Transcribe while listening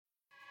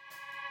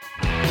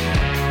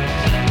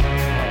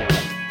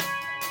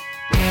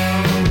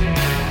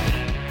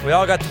We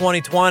all got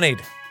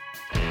 2020'd,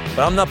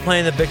 but I'm not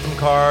playing the victim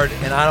card,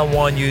 and I don't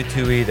want you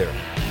to either.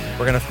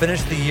 We're going to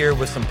finish the year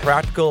with some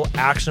practical,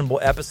 actionable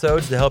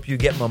episodes to help you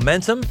get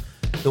momentum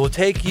that will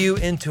take you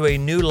into a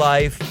new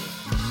life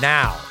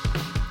now.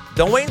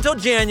 Don't wait until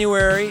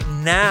January.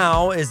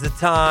 Now is the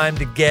time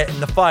to get in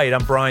the fight.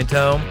 I'm Brian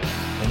Tome,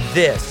 and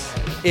this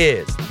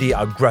is The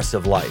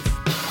Aggressive Life.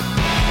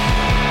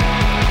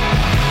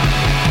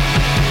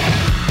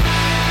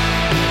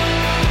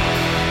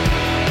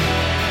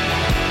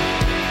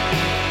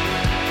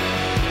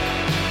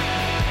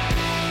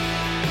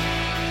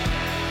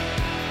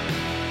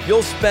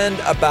 You'll spend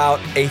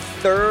about a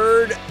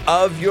third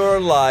of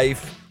your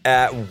life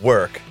at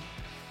work.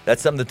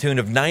 That's something to the tune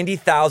of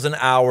 90,000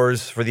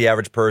 hours for the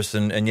average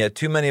person, and yet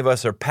too many of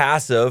us are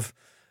passive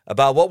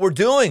about what we're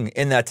doing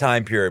in that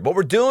time period, what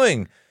we're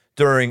doing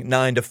during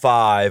 9 to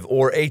 5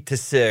 or 8 to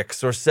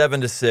 6 or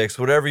 7 to 6,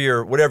 whatever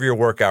your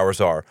work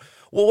hours are.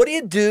 Well, what do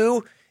you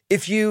do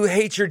if you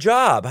hate your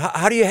job?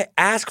 How do you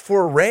ask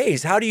for a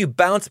raise? How do you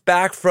bounce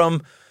back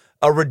from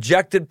a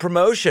rejected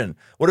promotion?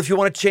 What if you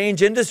want to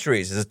change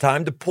industries? Is it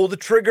time to pull the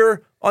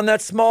trigger on that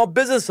small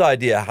business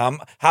idea?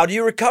 How do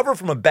you recover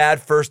from a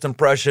bad first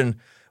impression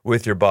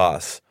with your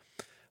boss?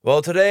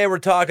 Well, today we're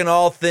talking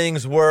all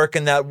things work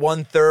in that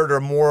 1/3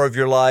 or more of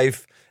your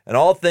life, and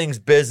all things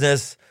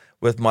business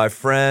with my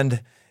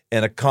friend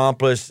and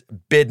accomplished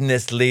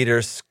business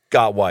leader,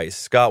 Scott Weiss.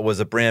 Scott was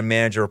a brand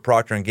manager of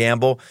Procter &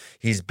 Gamble.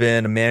 He's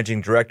been a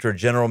managing director,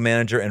 general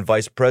manager, and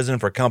vice president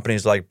for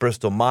companies like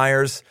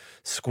Bristol-Myers,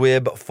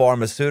 Squibb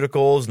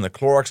Pharmaceuticals, and the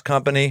Clorox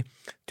Company.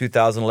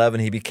 2011,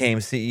 he became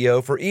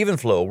CEO for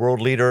Evenflo, a world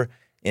leader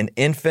in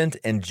infant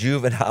and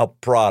juvenile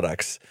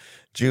products.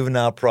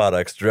 Juvenile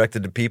products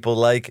directed to people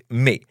like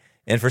me.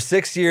 And for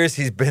 6 years,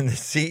 he's been the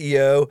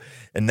CEO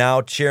and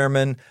now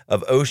chairman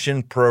of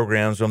Ocean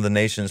Programs, one of the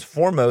nation's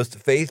foremost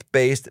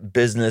faith-based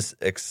business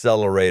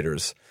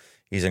accelerators.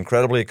 He's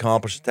incredibly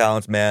accomplished,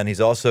 talented man.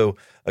 He's also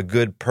a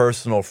good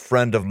personal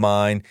friend of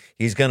mine.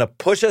 He's going to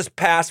push us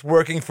past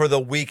working for the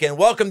weekend.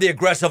 Welcome to The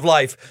Aggressive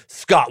Life,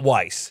 Scott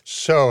Weiss.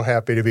 So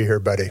happy to be here,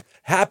 buddy.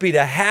 Happy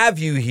to have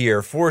you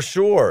here, for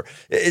sure.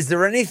 Is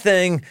there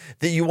anything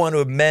that you want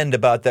to amend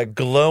about that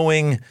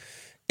glowing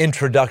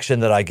introduction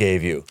that I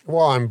gave you?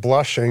 Well, I'm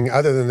blushing.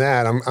 Other than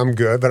that, I'm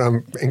good, but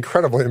I'm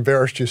incredibly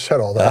embarrassed you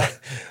said all that.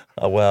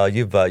 Well,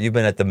 you've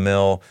been at the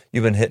mill.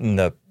 You've been hitting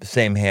the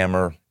same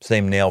hammer,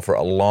 same nail for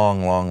a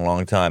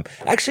long time.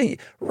 Actually,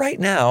 right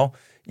now,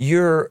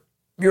 you're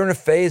in a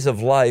phase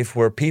of life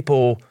where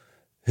people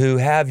who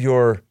have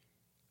your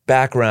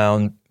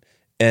background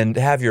and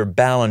have your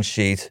balance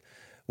sheet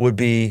would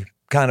be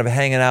kind of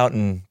hanging out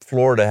in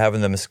Florida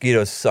having the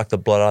mosquitoes suck the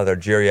blood out of their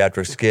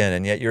geriatric skin,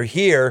 and yet you're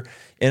here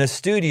in a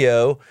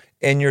studio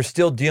and you're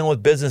still dealing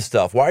with business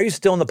stuff. Why are you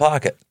still in the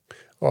pocket?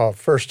 Well,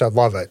 first, I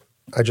love it.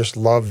 I just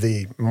love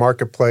the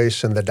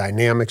marketplace and the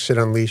dynamics it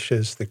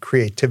unleashes, the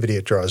creativity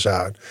it draws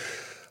out.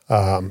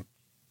 An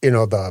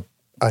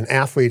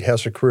athlete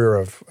has a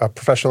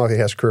professional athlete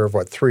has a career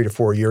of 3 to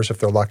 4 years if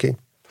they're lucky.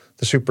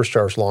 The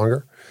superstar's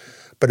longer.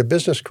 But a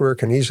business career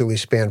can easily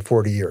span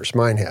 40 years.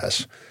 Mine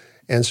has.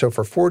 And so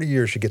for 40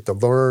 years, you get to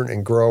learn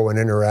and grow and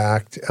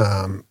interact.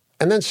 And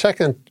then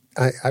second,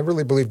 I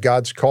really believe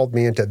God's called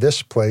me into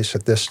this place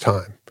at this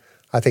time.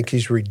 I think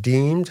he's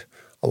redeemed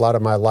a lot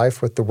of my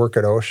life with the work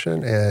at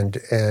Ocean.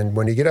 And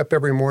when you get up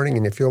every morning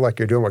and you feel like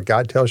you're doing what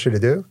God tells you to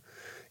do,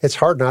 it's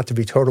hard not to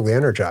be totally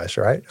energized,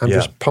 right? I'm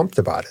just pumped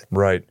about it.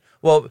 Right.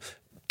 Well,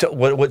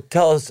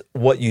 tell us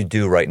what you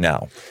do right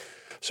now.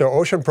 So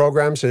Ocean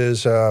Programs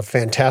is a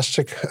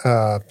fantastic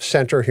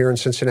center here in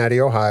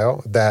Cincinnati,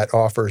 Ohio, that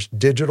offers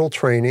digital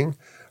training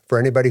for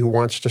anybody who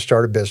wants to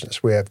start a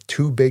business. We have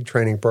 2 big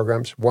training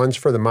programs. One's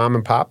for the mom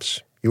and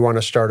pops. You want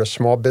to start a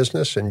small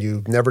business and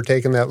you've never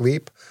taken that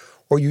leap,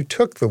 or you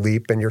took the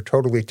leap and you're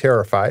totally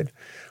terrified.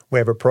 We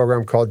have a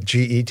program called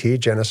GET,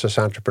 Genesis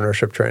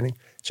Entrepreneurship Training.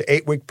 It's an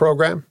 8-week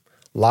program,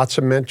 lots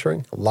of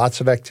mentoring,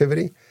 lots of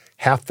activity.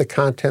 Half the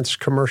content's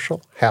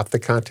commercial, half the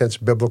content's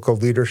biblical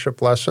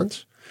leadership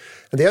lessons.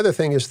 And the other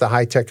thing is the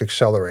high-tech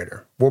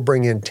accelerator. We'll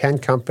bring in 10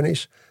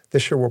 companies.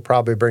 This year, we'll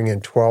probably bring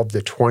in 12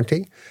 to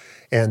 20.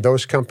 And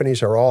those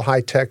companies are all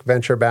high-tech,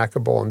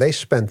 venture-backable, and they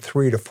spend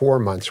 3 to 4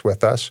 months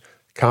with us,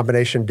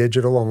 combination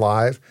digital and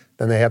live.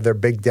 Then they have their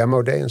big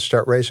demo day and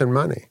start raising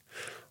money.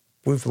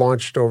 We've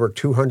launched over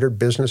 200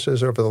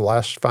 businesses over the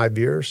last 5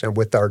 years. And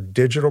with our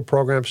digital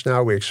programs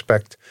now, we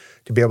expect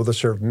to be able to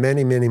serve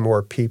many, many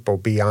more people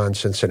beyond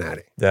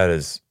Cincinnati.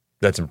 That's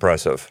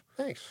impressive.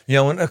 Thanks.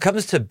 When it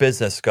comes to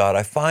business, Scott,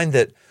 I find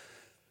that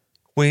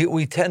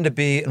we tend to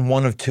be in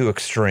one of 2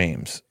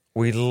 extremes.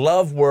 We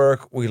love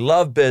work, we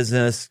love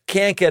business,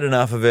 can't get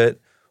enough of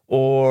it,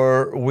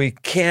 or we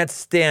can't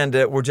stand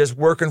it. We're just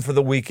working for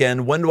the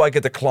weekend. When do I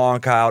get the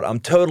clonk out?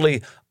 I'm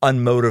totally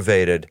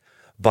unmotivated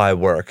by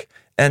work.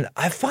 And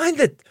I find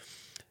that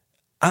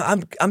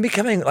I'm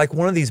becoming like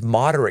one of these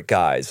moderate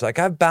guys. Like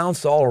I've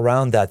bounced all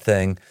around that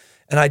thing,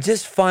 and I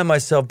just find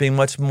myself being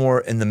much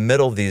more in the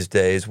middle these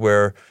days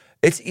where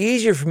it's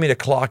easier for me to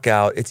clock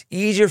out. It's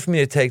easier for me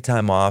to take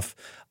time off.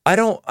 I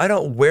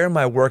don't wear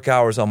my work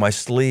hours on my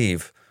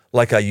sleeve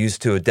like I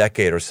used to a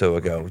decade or so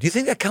ago. Do you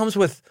think that comes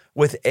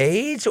with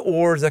age,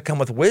 or does that come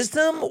with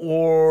wisdom,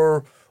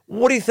 or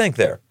what do you think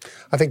there?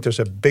 I think there's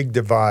a big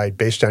divide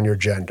based on your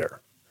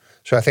gender.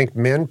 So I think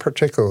men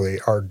particularly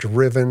are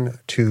driven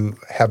to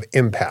have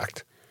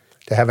impact,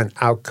 to have an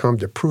outcome,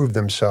 to prove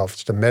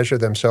themselves, to measure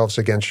themselves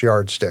against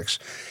yardsticks.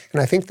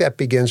 And I think that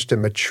begins to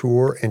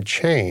mature and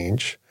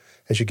change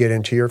as you get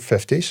into your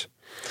 50s.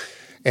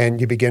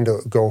 And you begin to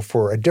go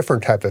for a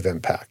different type of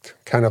impact,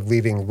 kind of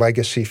leaving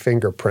legacy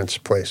fingerprints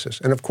places.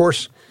 And of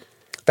course,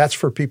 that's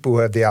for people who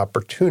have the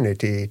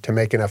opportunity to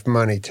make enough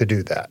money to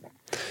do that.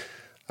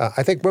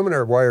 I think women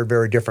are wired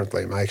very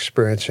differently. My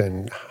experience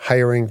in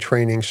hiring,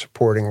 training,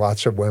 supporting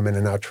lots of women,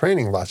 and now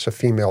training lots of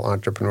female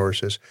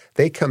entrepreneurs is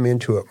they come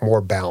into it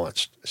more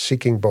balanced,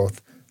 seeking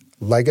both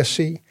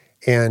legacy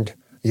and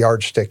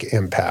yardstick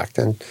impact.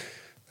 And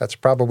that's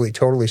probably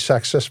totally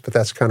sexist, but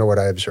that's kind of what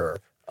I observe.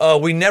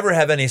 We never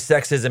have any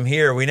sexism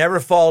here. We never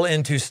fall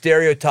into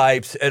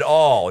stereotypes at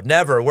all.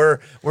 Never. We're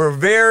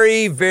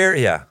very,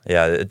 very, yeah.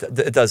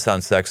 It does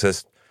sound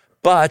sexist,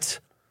 but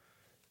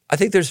I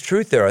think there's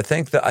truth there. I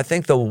think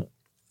the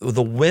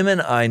women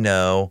I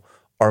know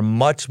are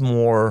much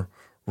more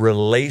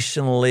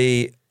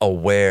relationally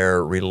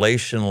aware,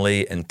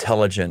 relationally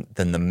intelligent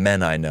than the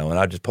men I know, and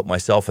I just put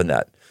myself in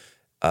that.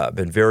 I've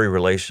been very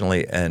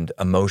relationally and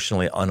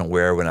emotionally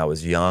unaware when I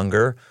was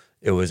younger.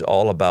 It was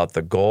all about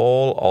the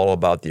goal, all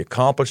about the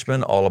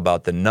accomplishment, all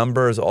about the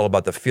numbers, all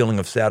about the feeling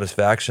of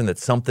satisfaction that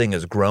something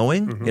is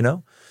growing,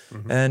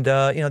 Mm-hmm. And,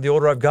 the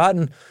older I've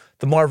gotten,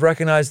 the more I've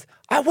recognized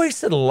I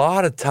wasted a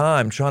lot of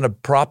time trying to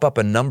prop up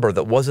a number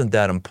that wasn't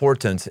that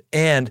important.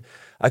 And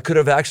I could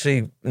have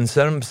actually, in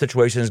some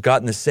situations,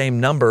 gotten the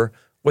same number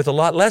with a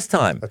lot less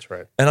time. That's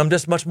right. And I'm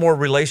just much more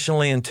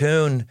relationally in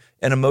tune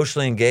and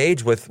emotionally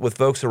engaged with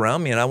folks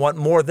around me. And I want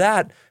more of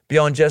that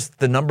beyond just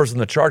the numbers on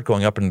the chart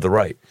going up and to the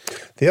right.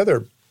 The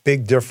other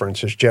big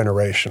difference is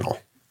generational.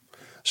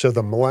 So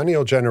the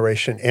millennial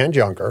generation and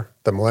younger,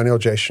 the millennial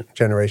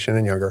generation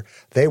and younger,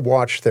 they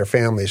watched their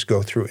families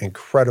go through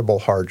incredible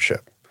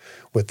hardship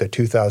with the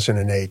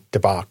 2008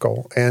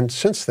 debacle. And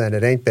since then,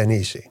 it ain't been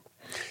easy.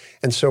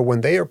 And so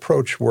when they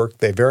approach work,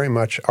 they very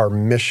much are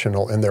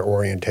missional in their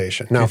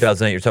orientation. Now,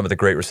 2008, you're talking about the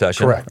Great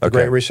Recession? Correct. The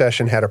Great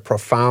Recession had a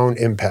profound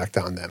impact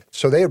on them.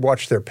 So they had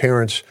watched their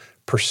parents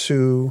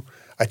pursue,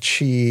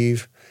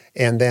 achieve,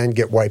 and then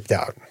get wiped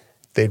out.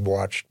 They'd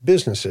watched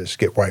businesses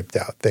get wiped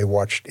out. They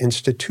watched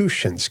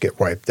institutions get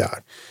wiped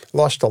out.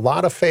 Lost a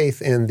lot of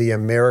faith in the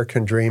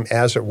American dream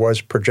as it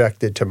was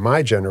projected to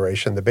my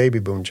generation, the baby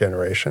boom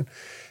generation.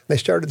 They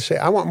started to say,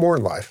 I want more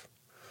in life.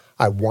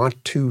 I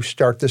want to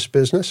start this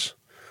business,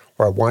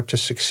 or I want to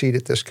succeed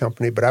at this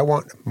company, but I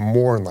want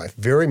more in life,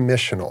 very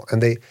missional.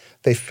 And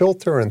they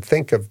filter and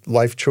think of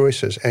life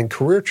choices and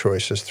career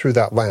choices through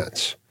that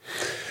lens.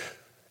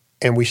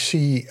 And we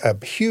see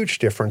a huge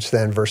difference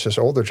then versus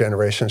older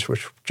generations,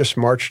 which just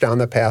march down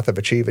the path of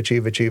achieve.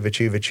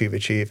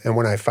 And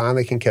when I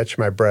finally can catch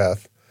my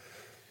breath,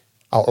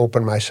 I'll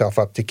open myself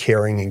up to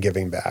caring and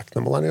giving back. The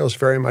millennials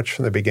very much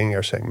from the beginning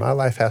are saying, my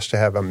life has to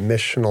have a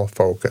missional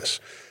focus.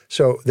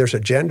 So there's a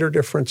gender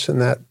difference in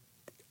that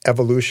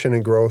evolution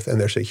and growth,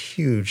 and there's a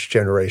huge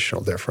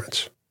generational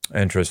difference.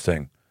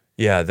 Interesting.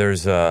 Yeah,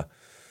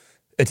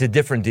 it's a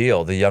different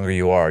deal the younger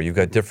you are. You've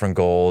got different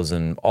goals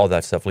and all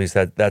that stuff. At least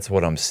that's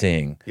what I'm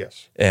seeing.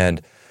 Yes.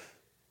 And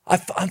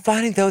I'm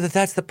finding, though,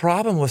 that's the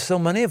problem with so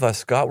many of us,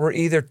 Scott. We're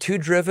either too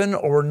driven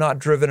or we're not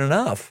driven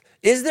enough.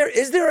 Is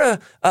there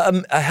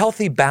a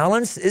healthy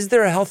balance? Is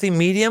there a healthy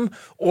medium?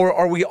 Or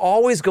are we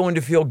always going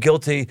to feel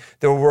guilty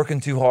that we're working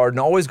too hard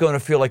and always going to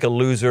feel like a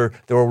loser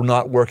that we're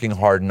not working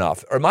hard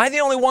enough? Or am I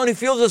the only one who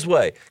feels this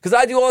way? Because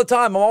I do all the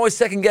time. I'm always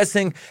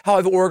second-guessing how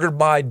I've ordered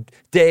my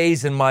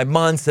days and my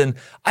months, and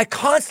I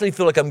constantly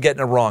feel like I'm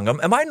getting it wrong.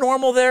 Am I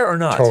normal there or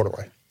not?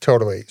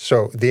 Totally.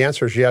 So the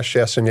answer is yes,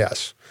 yes, and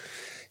yes.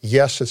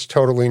 Yes, it's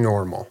totally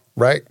normal,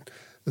 right?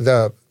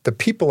 The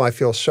people I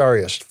feel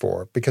sorriest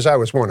for, because I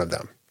was one of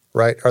them,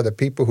 right, are the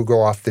people who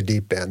go off the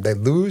deep end.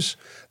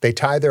 They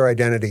tie their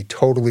identity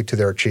totally to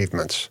their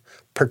achievements,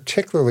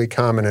 particularly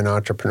common in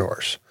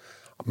entrepreneurs.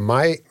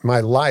 My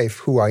life,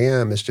 who I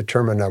am, is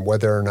determined on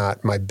whether or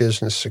not my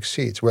business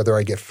succeeds, whether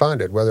I get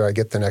funded, whether I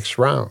get the next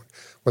round,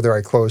 whether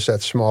I close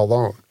that small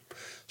loan.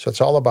 So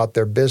it's all about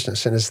their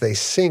business. And as they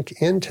sink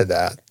into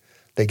that,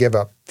 they give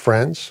up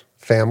friends,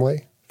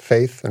 family,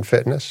 faith, and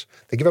fitness.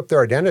 They give up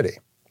their identity.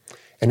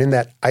 And in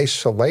that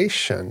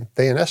isolation,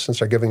 they, in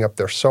essence, are giving up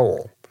their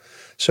soul.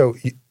 So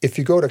if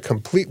you go to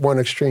complete one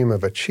extreme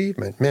of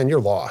achievement, man, you're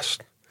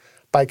lost.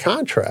 By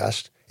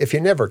contrast, if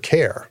you never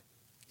care,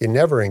 you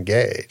never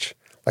engage,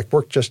 like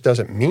work just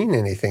doesn't mean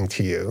anything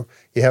to you,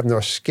 you have no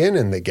skin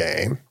in the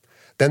game,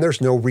 then there's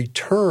no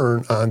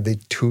return on the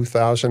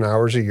 2,000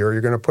 hours a year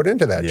you're going to put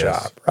into that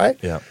job, right?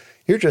 Yeah.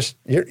 You're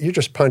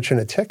just punching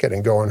a ticket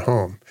and going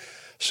home.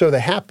 So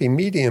the happy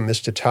medium is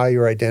to tie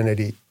your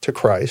identity to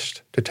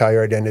Christ, to tie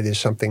your identity to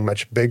something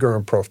much bigger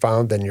and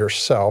profound than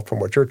yourself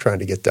and what you're trying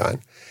to get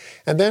done.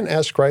 And then,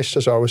 as Christ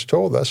has always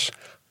told us,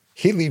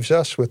 He leaves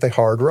us with a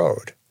hard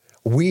road.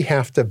 We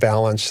have to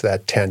balance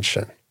that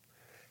tension.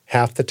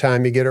 Half the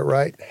time you get it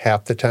right,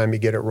 half the time you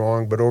get it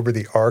wrong, but over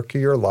the arc of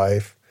your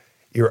life,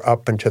 you're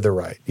up and to the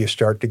right. You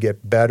start to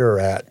get better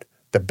at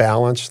the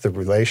balance, the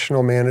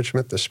relational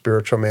management, the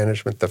spiritual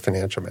management, the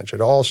financial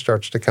management. It all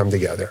starts to come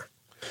together.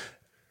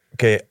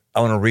 Okay,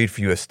 I want to read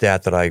for you a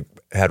stat that I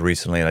had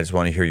recently, and I just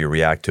want to hear you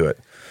react to it.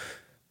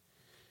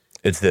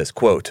 It's this,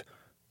 quote,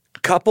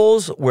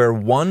 couples where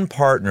one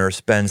partner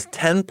spends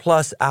 10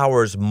 plus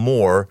hours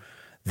more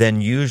than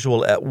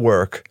usual at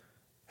work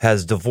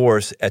has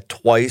divorce at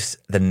twice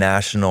the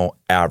national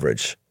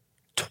average.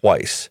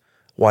 Twice.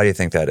 Why do you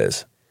think that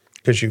is?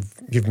 Because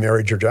you've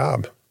married your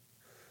job.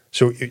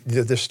 So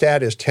the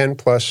stat is 10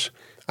 plus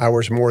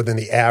hours more than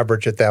the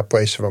average at that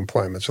place of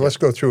employment. So let's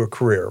go through a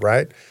career,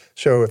 right?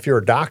 So if you're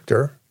a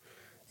doctor,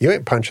 you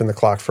ain't punching the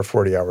clock for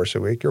 40 hours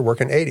a week. You're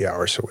working 80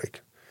 hours a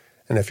week.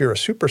 And if you're a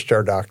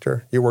superstar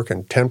doctor, you're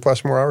working 10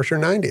 plus more hours or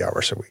 90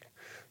 hours a week.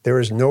 There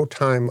is no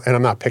time, and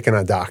I'm not picking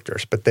on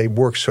doctors, but they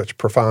work such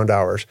profound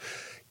hours.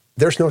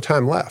 There's no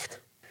time left.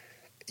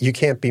 You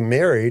can't be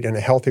married in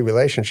a healthy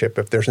relationship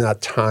if there's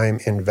not time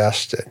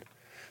invested.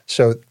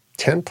 So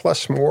 10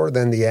 plus more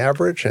than the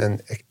average,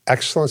 and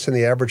excellence in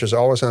the average is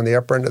always on the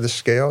upper end of the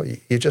scale.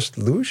 You just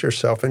lose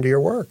yourself into your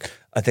work.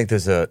 I think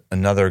there's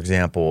another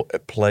example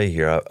at play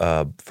here.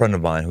 A friend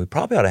of mine who we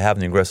probably ought to have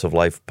in the Aggressive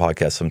Life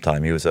podcast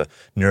sometime. He was a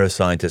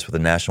neuroscientist with the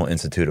National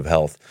Institute of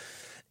Health.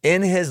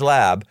 In his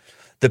lab,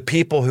 the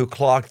people who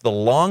clocked the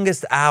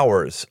longest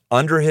hours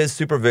under his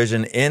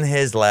supervision in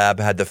his lab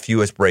had the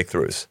fewest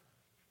breakthroughs.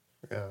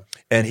 Yeah.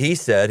 And he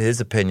said his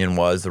opinion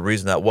was, the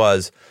reason that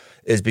was,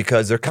 is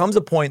because there comes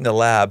a point in the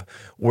lab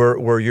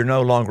where you're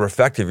no longer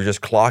effective. You're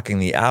just clocking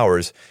the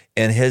hours.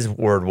 And his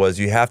word was,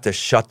 you have to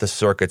shut the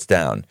circuits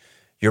down.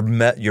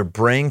 Your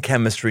brain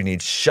chemistry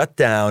needs shut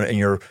down, and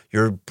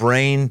your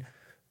brain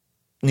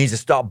needs to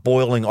stop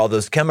boiling all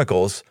those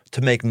chemicals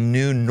to make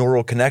new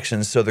neural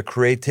connections so the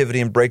creativity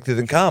and breakthrough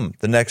can come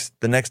the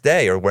next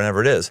day or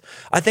whenever it is.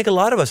 I think a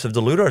lot of us have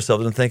deluded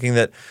ourselves in thinking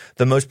that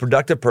the most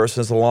productive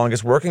person is the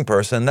longest working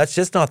person. That's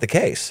just not the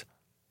case.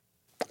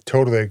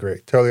 Totally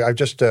agree. Totally. I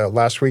just,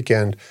 last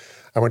weekend,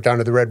 I went down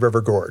to the Red River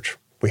Gorge.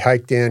 We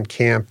hiked in,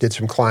 camped, did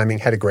some climbing,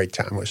 had a great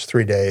time. It was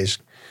 3 days.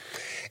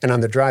 And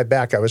on the drive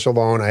back, I was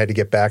alone. I had to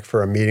get back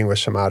for a meeting with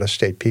some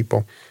out-of-state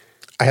people.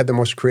 I had the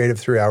most creative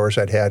 3 hours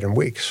I'd had in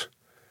weeks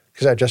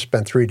because I just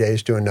spent 3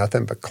 days doing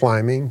nothing but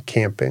climbing,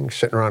 camping,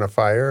 sitting around a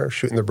fire,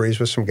 shooting the breeze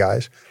with some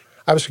guys.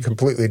 I was a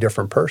completely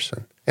different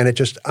person, and it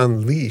just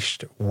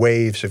unleashed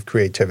waves of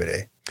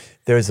creativity.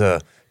 There's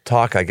a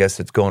talk, I guess,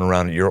 that's going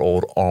around at your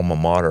old alma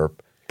mater,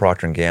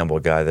 Procter &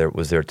 Gamble guy that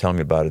was there telling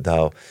me about it,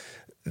 how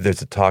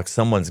there's a talk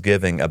someone's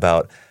giving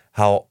about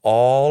how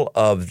all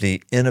of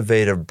the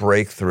innovative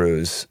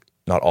breakthroughs,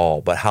 not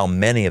all, but how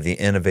many of the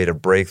innovative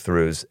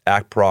breakthroughs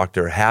at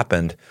Procter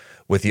happened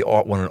with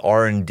when an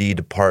R&D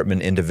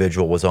department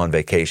individual was on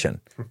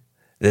vacation.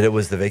 That it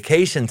was the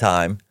vacation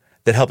time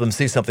that helped them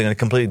see something in a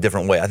completely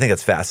different way. I think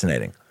that's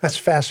fascinating. That's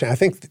fascinating. I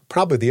think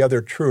probably the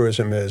other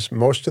truism is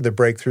most of the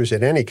breakthroughs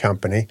at any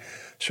company,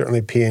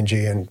 certainly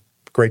P&G and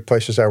great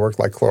places I work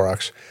like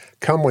Clorox,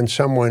 come when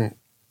someone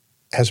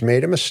has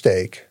made a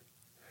mistake,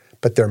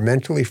 but they're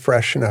mentally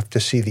fresh enough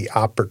to see the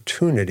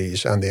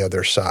opportunities on the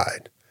other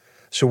side.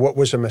 So what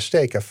was a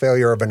mistake, a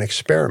failure of an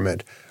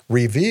experiment,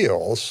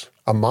 reveals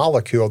a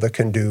molecule that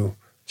can do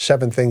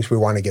 7 things we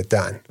want to get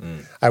done.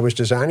 I was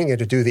designing it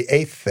to do the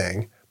 8th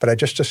thing, but I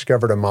just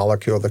discovered a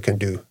molecule that can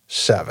do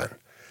 7.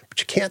 But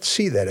you can't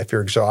see that if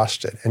you're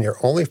exhausted and you're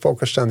only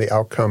focused on the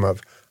outcome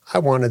of, I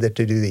wanted it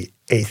to do the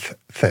 8th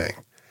thing.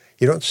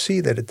 You don't see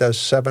that it does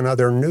 7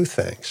 other new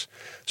things.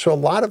 So a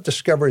lot of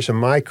discoveries in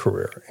my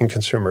career in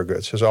consumer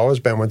goods has always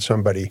been when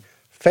somebody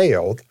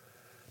failed,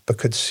 but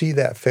could see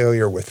that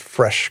failure with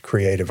fresh,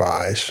 creative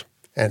eyes,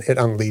 and it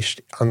unleashed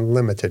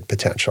unlimited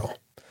potential.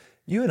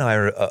 You and I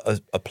are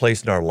a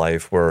place in our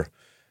life where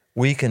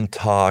we can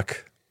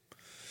talk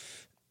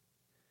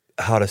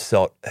how to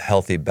set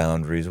healthy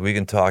boundaries. We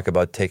can talk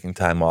about taking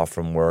time off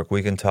from work.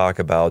 We can talk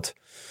about,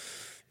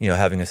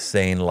 having a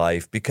sane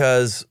life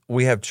because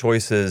we have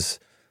choices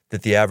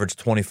that the average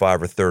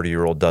 25 or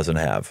 30-year-old doesn't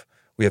have.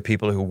 We have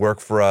people who work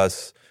for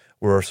us.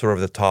 We're sort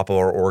of the top of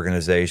our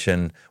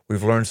organization.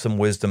 We've learned some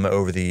wisdom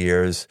over the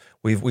years.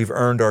 We've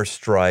earned our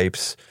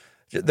stripes.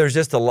 There's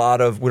just a lot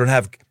of, we don't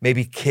have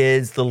maybe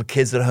little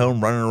kids at home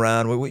running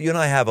around. You and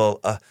I have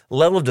a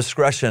level of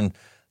discretion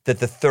that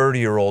the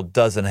 30-year-old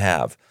doesn't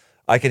have.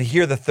 I can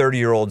hear the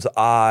 30-year-old's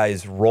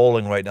eyes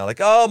rolling right now, like,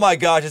 oh my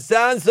gosh, it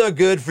sounds so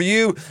good for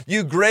you,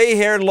 you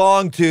gray-haired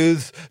long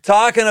tooths,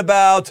 talking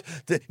about,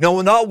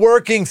 not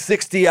working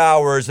 60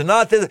 hours and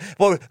not this.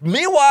 Well,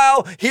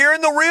 meanwhile, here in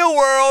the real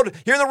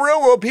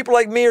world, people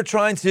like me are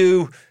trying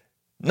to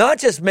not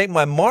just make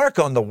my mark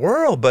on the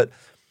world, but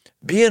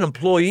be an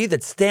employee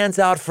that stands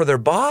out for their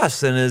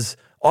boss and is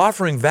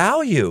offering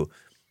value.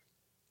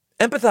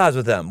 Empathize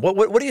with them.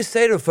 What do you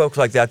say to folks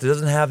like that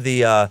doesn't have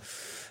the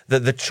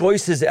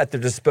choices at their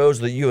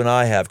disposal that you and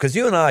I have? Because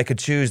you and I could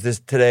choose this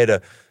today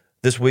to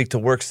this week to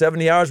work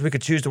 70 hours. We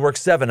could choose to work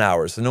 7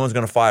 hours, and no one's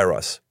going to fire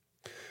us.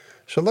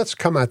 So let's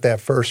come at that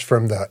first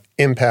from the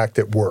impact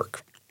at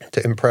work.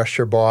 To impress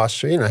your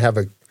boss, have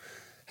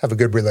a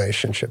good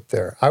relationship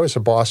there. I was a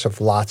boss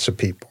of lots of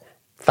people,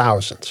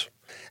 thousands.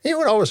 And you know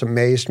what always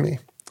amazed me?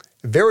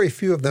 Very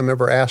few of them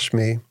ever asked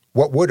me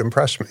what would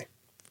impress me.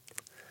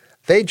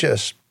 They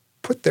just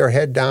put their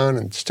head down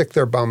and stick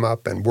their bum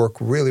up and work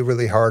really,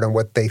 really hard on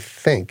what they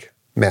think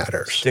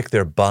matters. Stick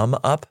their bum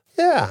up?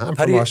 Yeah, I'm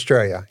from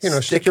Australia.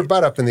 Stick your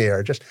butt up in the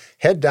air. Just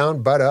head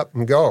down, butt up,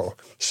 and go.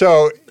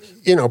 So,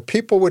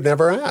 people would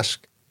never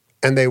ask.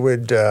 And they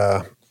would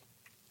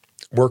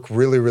work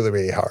really, really,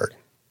 really hard.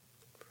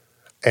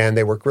 And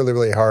they work really,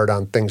 really hard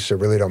on things that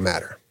really don't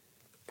matter.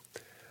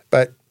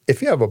 But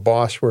if you have a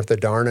boss worth a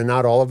darn, and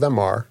not all of them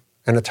are,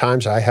 and at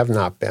times I have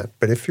not been,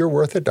 but if you're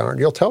worth a darn,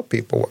 you'll tell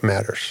people what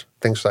matters.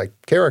 Things like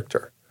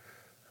character,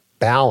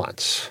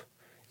 balance,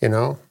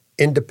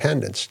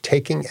 independence,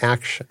 taking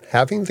action,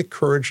 having the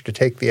courage to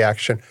take the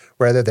action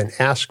rather than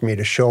ask me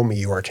to show me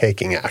you are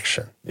taking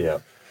action. Yeah.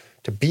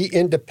 To be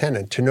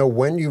independent, to know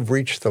when you've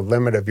reached the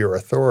limit of your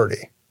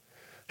authority.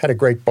 I had a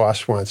great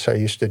boss once. I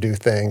used to do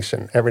things,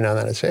 and every now and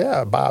then I'd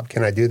say, Bob,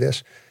 can I do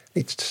this?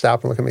 He'd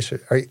stop and look at me and say,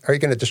 are you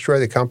going to destroy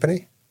the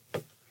company? I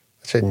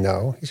said,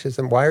 no. He says,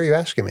 then why are you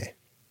asking me?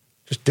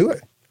 Just do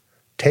it.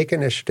 Take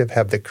initiative,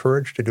 have the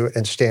courage to do it,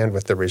 and stand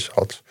with the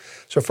results.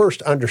 So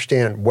first,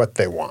 understand what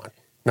they want.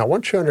 Now,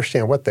 once you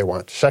understand what they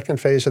want, second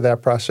phase of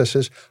that process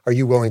is, are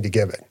you willing to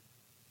give it?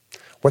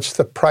 What's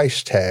the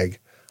price tag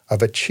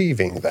of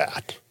achieving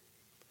that?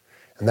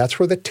 And that's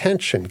where the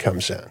tension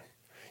comes in.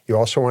 You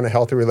also want a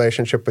healthy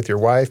relationship with your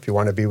wife. You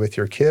want to be with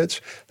your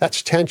kids.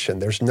 That's tension.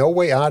 There's no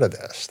way out of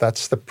this.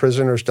 That's the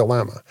prisoner's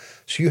dilemma.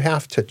 So you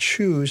have to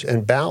choose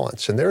and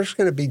balance. And there's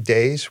going to be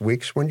days,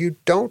 weeks when you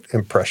don't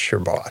impress your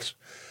boss.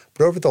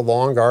 But over the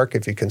long arc,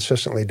 if you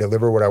consistently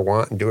deliver what I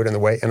want and do it in the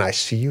way, and I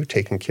see you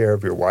taking care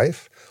of your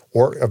wife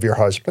or of your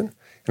husband,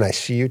 and I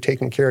see you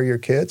taking care of your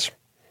kids,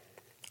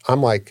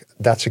 I'm like,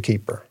 that's a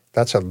keeper.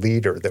 That's a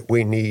leader that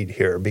we need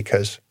here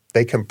because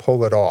they can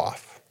pull it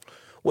off.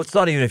 Well, it's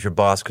not even if your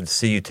boss could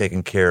see you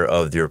taking care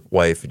of your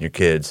wife and your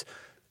kids.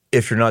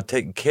 If you're not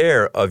taking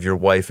care of your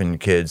wife and your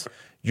kids,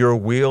 your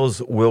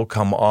wheels will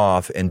come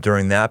off, and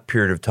during that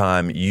period of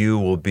time, you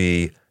will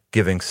be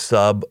giving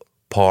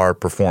subpar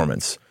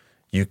performance.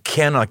 You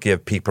cannot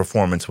give peak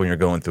performance when you're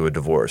going through a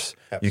divorce.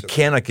 Absolutely. You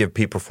cannot give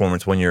peak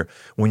performance when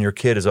your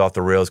kid is off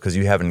the rails because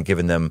you haven't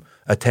given them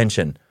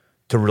attention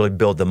to really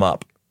build them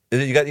up.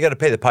 You got to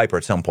pay the piper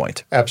at some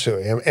point.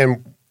 Absolutely,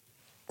 and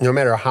no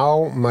matter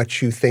how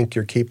much you think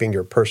you're keeping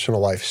your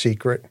personal life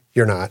secret,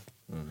 you're not.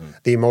 Mm-hmm.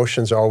 The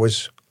emotions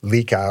always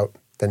leak out.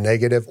 The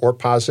negative or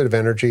positive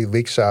energy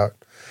leaks out.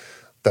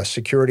 The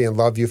security and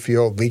love you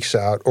feel leaks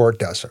out or it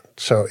doesn't.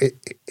 So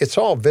it's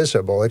all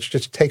visible. It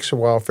just takes a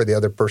while for the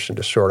other person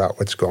to sort out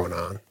what's going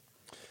on.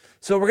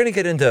 So we're going to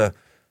get into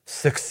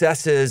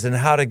successes and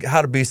how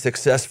to be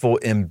successful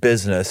in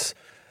business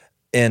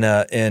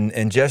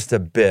in just a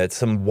bit.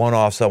 Some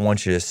one-offs I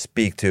want you to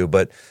speak to,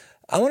 but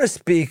I want to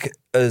speak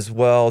as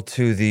well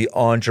to the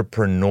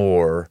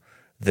entrepreneur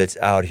that's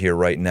out here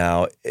right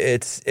now.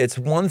 It's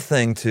one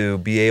thing to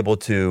be able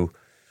to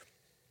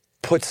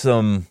put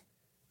some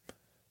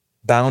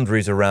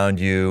boundaries around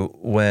you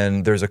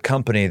when there's a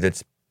company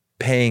that's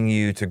paying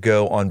you to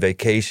go on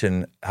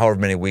vacation however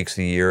many weeks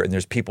a year, and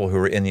there's people who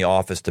are in the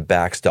office to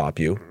backstop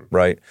you,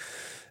 right?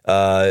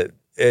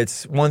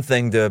 It's one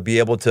thing to be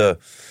able to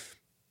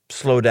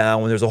slow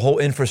down when there's a whole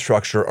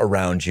infrastructure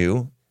around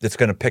you that's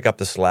going to pick up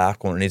the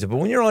slack when it needs it. But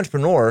when you're an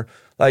entrepreneur,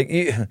 like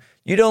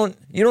you don't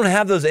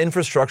have those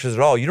infrastructures at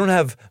all. You don't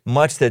have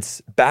much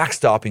that's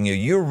backstopping you.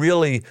 You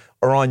really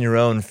are on your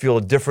own, feel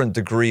a different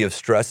degree of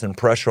stress and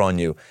pressure on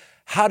you.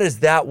 How does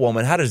that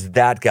woman, how does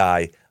that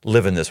guy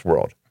live in this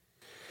world?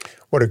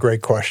 What a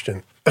great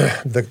question.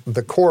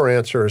 The core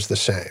answer is the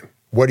same.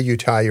 What do you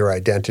tie your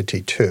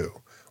identity to?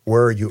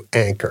 Where are you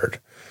anchored?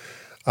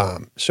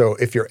 So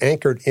if you're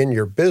anchored in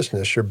your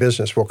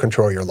business will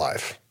control your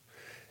life.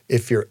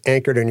 If you're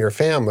anchored in your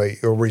family,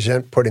 you'll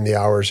resent putting the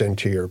hours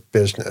into your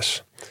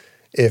business.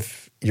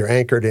 If you're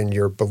anchored in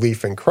your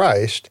belief in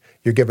Christ,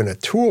 you're given a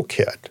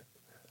toolkit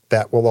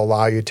that will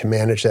allow you to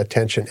manage that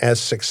tension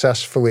as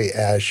successfully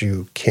as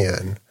you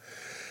can.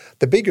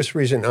 The biggest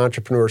reason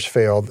entrepreneurs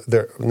fail,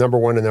 they're number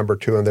one and number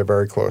two, and they're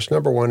very close.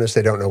 Number one is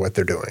they don't know what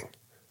they're doing.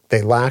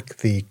 They lack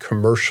the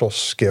commercial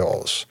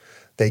skills.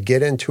 They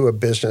get into a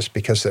business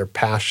because they're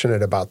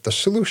passionate about the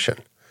solution.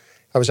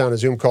 I was on a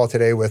Zoom call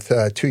today with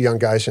two young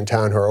guys in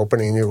town who are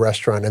opening a new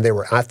restaurant, and they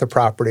were at the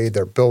property.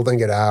 They're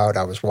building it out.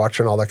 I was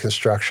watching all the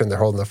construction. They're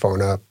holding the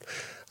phone up.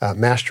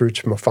 Master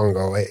Roots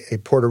Mofongo, a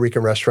Puerto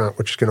Rican restaurant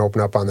which is going to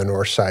open up on the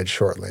north side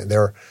shortly. And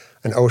they're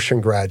an Ocean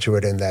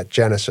graduate in that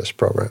Genesis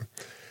program.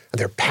 And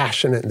they're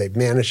passionate, and they've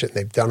managed it, and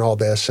they've done all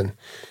this. And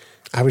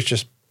I was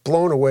just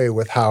blown away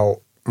with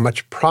how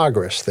much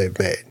progress they've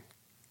made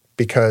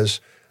because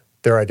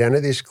their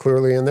identity is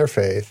clearly in their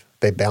faith.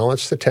 They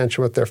balance the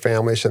tension with their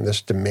families in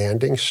this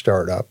demanding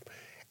startup,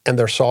 and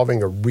they're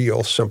solving a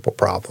real simple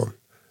problem.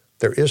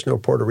 there is no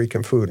Puerto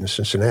Rican food in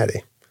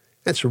Cincinnati.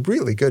 It's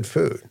really good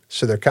food.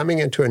 So they're coming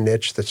into a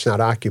niche that's not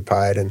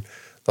occupied, and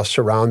they'll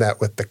surround that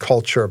with the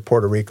culture of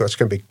Puerto Rico. It's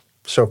going to be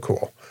so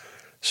cool.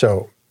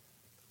 So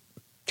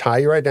tie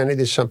your identity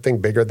to something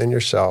bigger than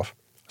yourself,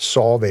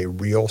 solve a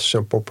real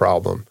simple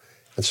problem,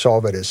 and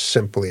solve it as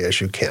simply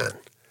as you can.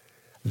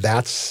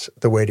 That's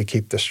the way to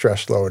keep the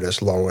stress load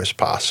as low as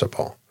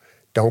possible.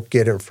 Don't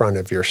get in front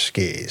of your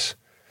skis.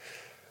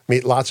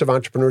 Meet lots of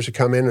entrepreneurs who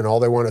come in and all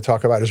they want to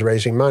talk about is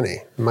raising money.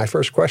 My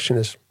first question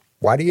is,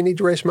 why do you need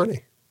to raise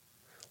money?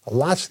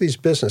 Lots of these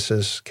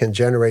businesses can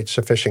generate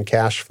sufficient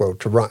cash flow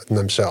to run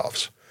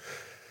themselves.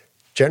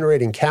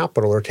 Generating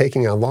capital or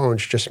taking on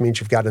loans just means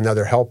you've got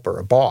another helper,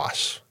 a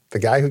boss. The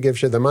guy who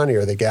gives you the money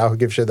or the gal who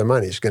gives you the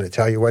money is going to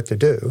tell you what to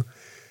do.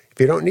 If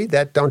you don't need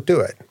that, don't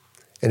do it.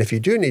 And if you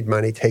do need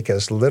money, take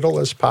as little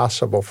as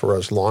possible for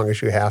as long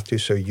as you have to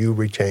so you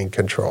retain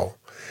control.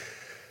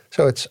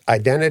 So it's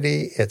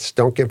identity, it's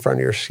don't get in front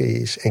of your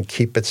skis, and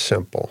keep it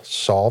simple.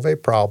 Solve a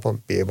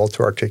problem, be able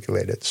to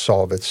articulate it,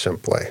 solve it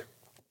simply.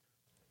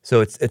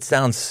 So it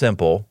sounds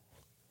simple.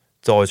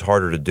 It's always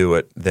harder to do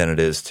it than it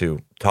is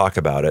to talk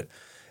about it.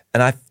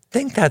 And I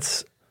think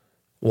that's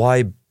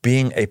why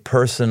being a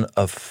person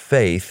of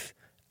faith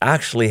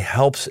actually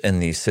helps in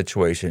these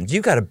situations.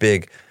 You've got a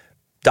big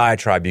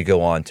diatribe you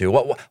go on to.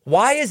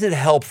 Why is it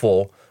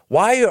helpful?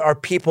 Why are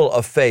people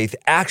of faith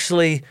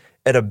actually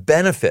at a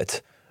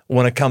benefit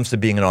when it comes to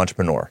being an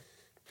entrepreneur?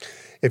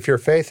 If your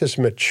faith is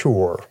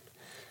mature,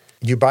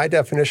 you by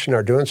definition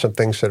are doing some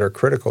things that are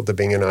critical to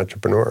being an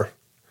entrepreneur.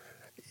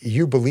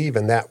 You believe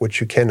in that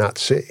which you cannot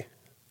see.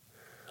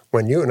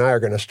 When you and I are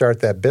going to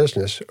start that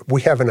business,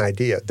 we have an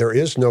idea. There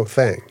is no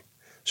thing.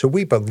 So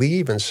we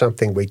believe in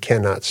something we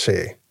cannot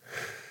see.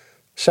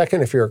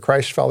 Second, if you're a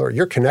Christ follower,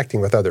 you're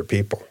connecting with other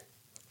people.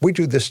 We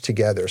do this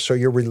together. So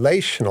you're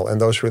relational, and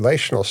those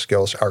relational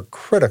skills are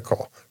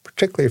critical,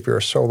 particularly if you're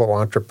a solo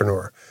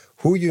entrepreneur.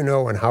 Who you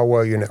know and how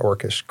well you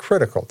network is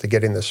critical to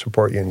getting the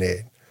support you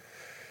need.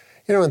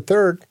 And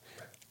third,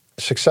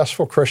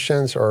 successful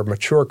Christians or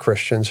mature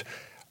Christians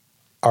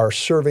are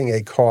serving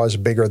a cause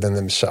bigger than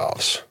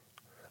themselves.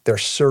 They're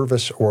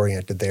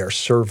service-oriented. They are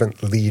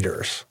servant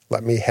leaders.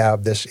 Let me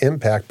have this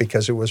impact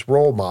because it was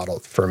role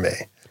modeled for me.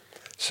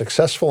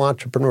 Successful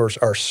entrepreneurs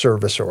are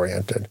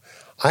service-oriented.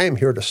 I am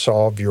here to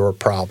solve your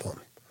problem.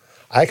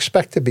 I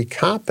expect to be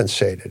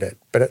compensated it,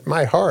 but at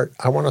my heart,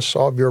 I want to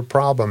solve your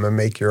problem and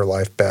make your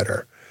life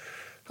better.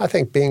 I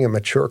think being a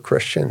mature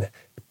Christian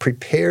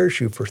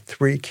prepares you for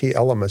three key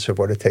elements of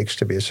what it takes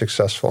to be a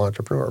successful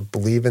entrepreneur.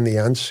 Believe in the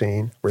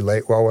unseen,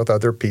 relate well with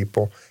other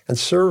people, and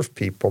serve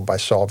people by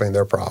solving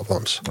their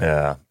problems.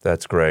 Yeah,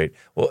 that's great.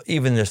 Well,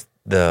 even just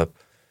the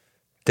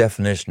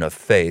definition of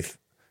faith,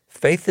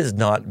 faith is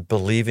not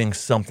believing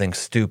something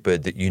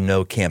stupid that you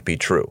know can't be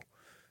true.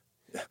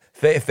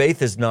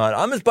 Faith is not,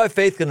 I'm just by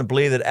faith going to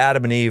believe that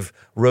Adam and Eve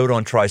rode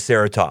on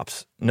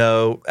triceratops.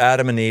 No,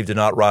 Adam and Eve did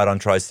not ride on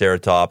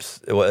triceratops.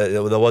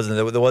 There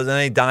wasn't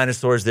any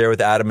dinosaurs there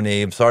with Adam and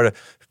Eve. Sorry to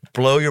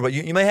blow your, but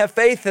you may have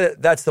faith that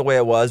that's the way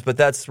it was, but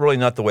that's really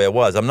not the way it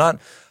was.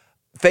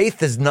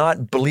 Faith is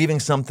not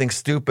believing something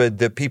stupid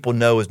that people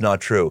know is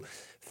not true.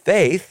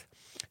 Faith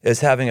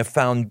is having a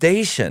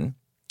foundation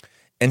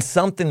in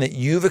something that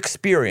you've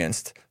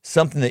experienced,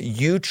 something that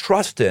you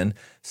trust in,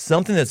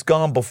 something that's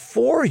gone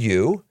before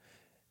you,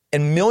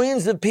 and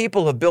millions of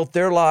people have built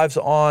their lives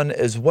on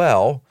as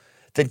well,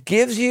 that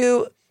gives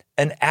you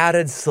an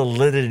added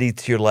solidity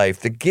to your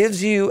life, that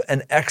gives you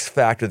an X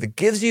factor, that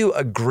gives you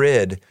a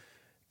grid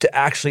to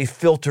actually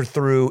filter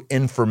through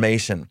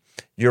information.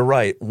 You're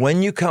right.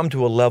 When you come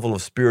to a level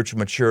of spiritual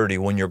maturity,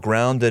 when you're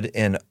grounded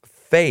in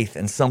faith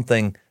in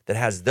something that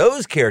has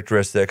those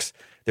characteristics,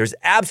 there's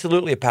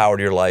absolutely a power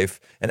to your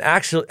life and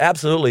actually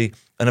absolutely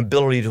an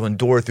ability to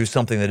endure through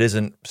something that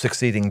isn't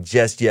succeeding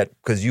just yet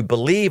because you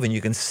believe and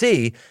you can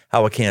see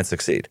how it can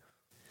succeed.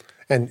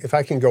 And if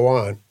I can go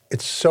on,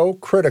 it's so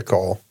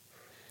critical.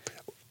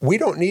 We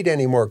don't need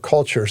any more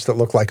cultures that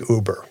look like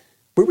Uber.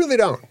 We really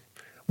don't.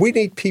 We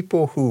need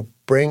people who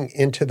bring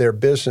into their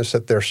business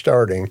that they're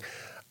starting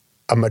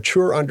a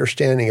mature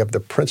understanding of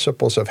the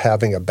principles of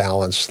having a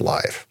balanced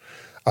life,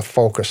 a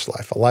focused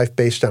life, a life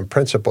based on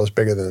principles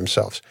bigger than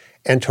themselves,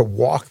 and to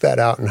walk that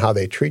out in how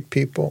they treat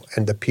people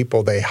and the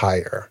people they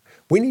hire.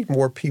 We need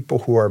more people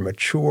who are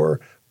mature,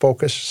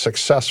 focused,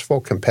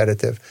 successful,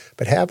 competitive,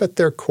 but have at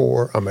their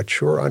core a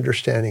mature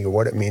understanding of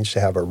what it means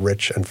to have a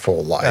rich and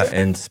full life.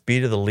 And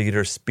speed of the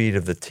leader, speed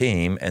of the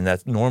team, and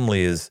that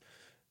normally is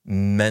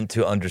meant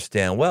to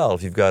understand, well,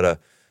 if you've got a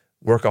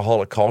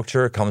workaholic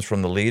culture, it comes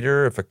from the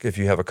leader. If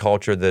you have a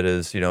culture that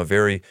is,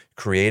 very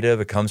creative,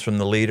 it comes from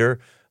the leader.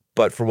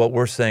 But for what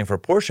we're saying for a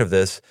portion of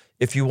this,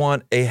 if you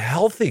want a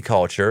healthy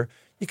culture,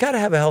 you got to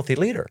have a healthy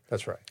leader.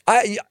 That's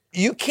right.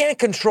 You can't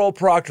control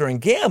Procter &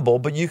 Gamble,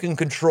 but you can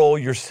control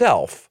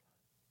yourself.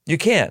 You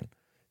can.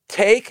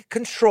 Take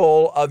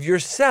control of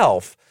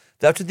yourself.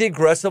 That's what the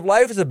aggressive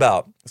life is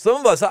about. Some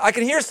of us, I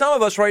can hear some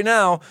of us right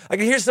now, I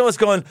can hear some of us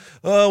going,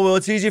 oh, well,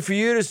 it's easy for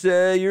you to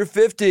say you're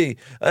 50.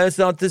 It's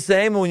not the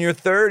same when you're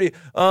 30.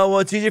 Well,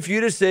 it's easy for you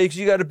to say because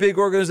you got a big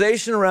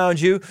organization around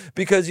you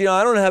because,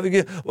 I don't have a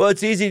good, well,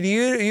 it's easy to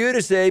you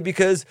to say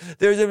because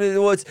there's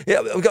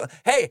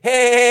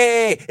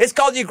hey, it's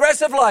called the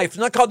aggressive life. It's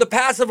not called the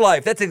passive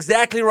life. That's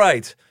exactly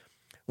right.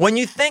 When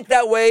you think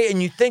that way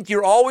and you think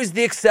you're always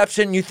the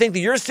exception, you think that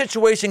your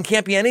situation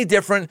can't be any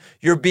different,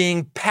 you're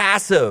being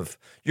passive.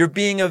 You're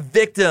being a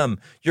victim.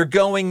 You're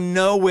going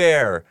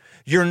nowhere.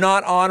 You're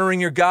not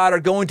honoring your God or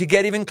going to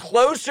get even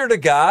closer to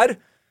God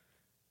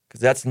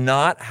because that's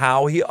not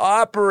how he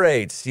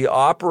operates. He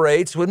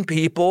operates when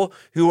people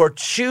who are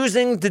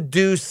choosing to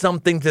do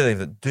something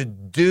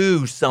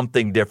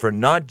different,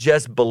 not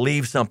just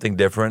believe something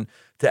different,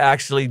 to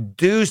actually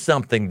do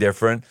something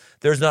different.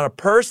 There's not a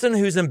person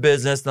who's in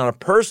business, not a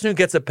person who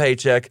gets a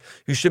paycheck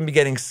who shouldn't be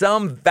getting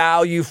some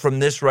value from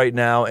this right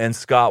now. And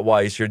Scott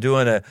Weiss, you're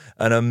doing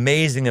an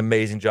amazing,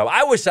 amazing job.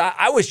 I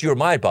wish you were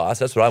my boss.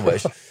 That's what I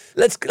wish.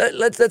 Let's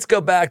go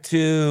back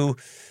to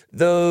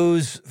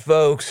those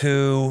folks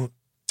who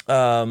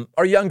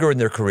are younger in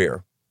their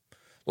career.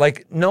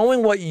 Like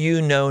knowing what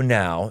you know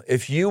now,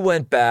 if you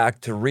went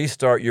back to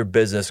restart your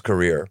business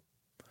career,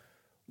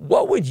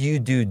 what would you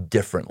do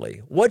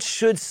differently? What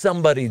should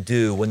somebody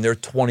do when they're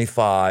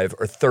 25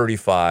 or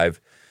 35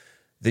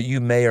 that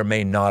you may or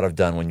may not have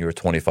done when you were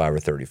 25 or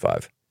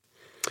 35?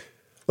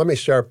 Let me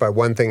start by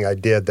one thing I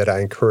did that I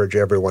encourage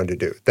everyone to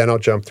do. Then I'll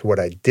jump to what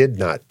I did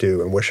not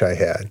do and wish I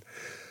had.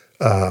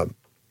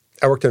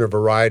 I worked in a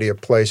variety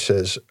of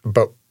places,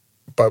 but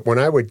when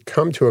I would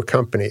come to a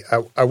company,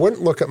 I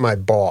wouldn't look at my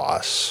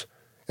boss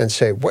and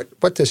say,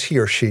 what does he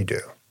or she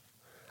do?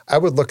 I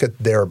would look at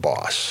their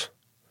boss.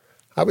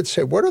 I would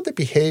say, what are the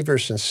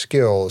behaviors and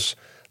skills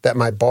that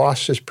my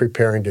boss is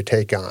preparing to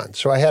take on?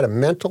 So I had a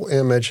mental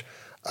image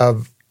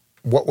of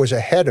what was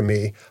ahead of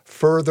me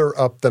further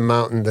up the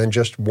mountain than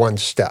just one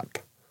step.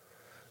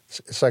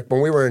 It's like when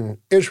we were in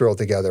Israel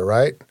together,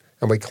 right?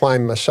 And we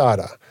climbed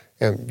Masada,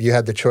 and you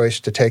had the choice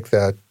to take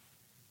the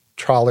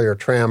trolley or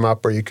tram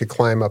up, or you could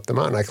climb up the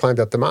mountain. I climbed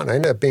up the mountain. I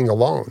ended up being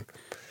alone.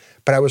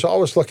 But I was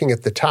always looking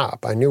at the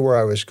top. I knew where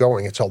I was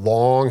going. It's a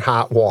long,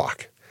 hot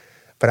walk.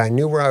 But I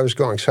knew where I was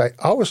going. So I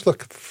always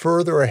looked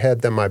further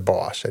ahead than my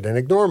boss. I didn't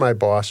ignore my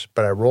boss,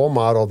 but I role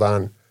modeled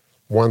on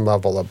one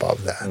level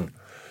above that.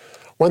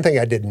 One thing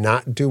I did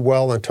not do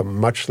well until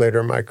much later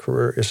in my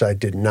career is I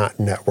did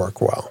not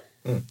network well.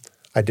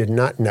 I did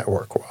not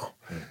network well.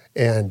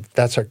 And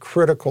that's a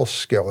critical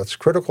skill. It's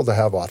critical to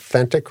have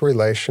authentic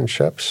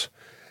relationships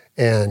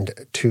and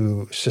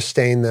to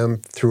sustain them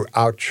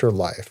throughout your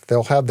life.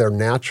 They'll have their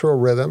natural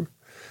rhythm.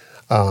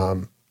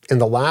 In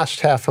the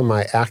last half of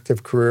my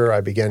active career, I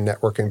began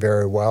networking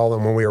very well.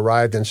 And when we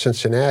arrived in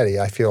Cincinnati,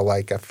 I feel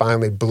like I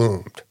finally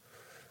bloomed.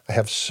 I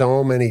have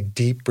so many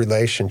deep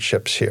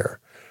relationships here.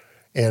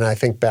 And I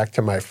think back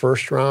to my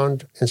first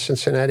round in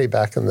Cincinnati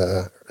back in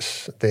the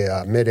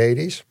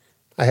mid-'80s,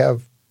 I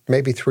have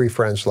maybe 3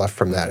 friends left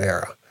from that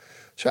era.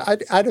 So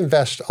I'd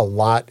invest a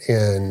lot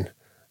in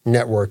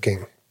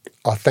networking,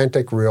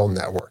 authentic, real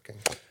networking.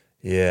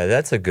 Yeah,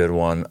 that's a good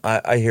one.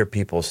 I hear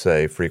people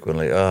say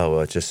frequently, oh,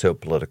 well, it's just so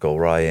political.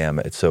 Where I am,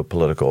 it's so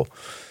political.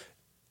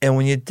 And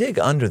when you dig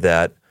under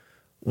that,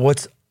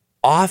 what's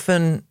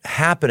often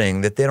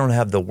happening that they don't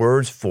have the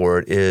words for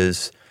it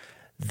is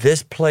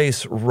this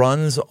place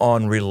runs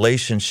on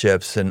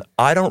relationships, and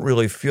I don't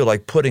really feel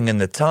like putting in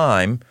the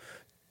time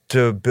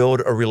to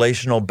build a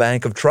relational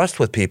bank of trust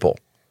with people.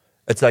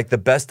 It's like the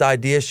best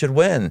ideas should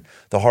win.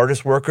 The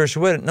hardest workers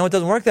should win. No, it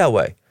doesn't work that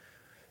way.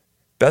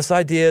 Best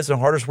ideas and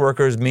hardest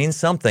workers mean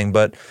something,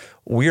 but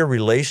we're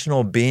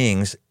relational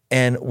beings,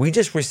 and we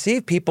just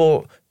receive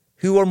people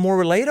who are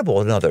more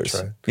relatable than others.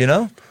 That's right. You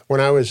know? When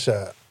I was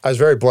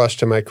very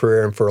blessed in my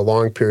career, and for a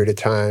long period of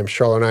time,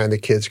 Charlotte and I and the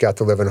kids got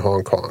to live in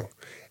Hong Kong.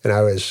 And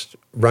I was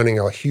running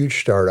a huge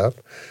startup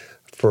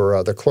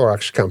for the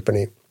Clorox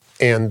company.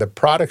 And the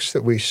products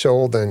that we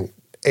sold in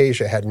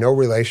Asia had no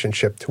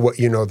relationship to what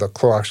the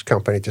Clorox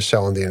company to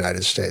sell in the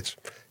United States.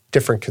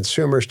 Different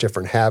consumers,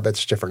 different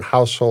habits, different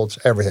households,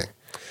 everything.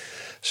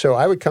 So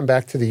I would come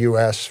back to the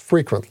U.S.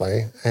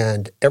 frequently,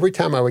 and every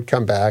time I would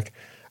come back,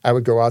 I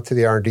would go out to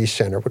the R&D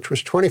center, which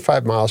was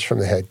 25 miles from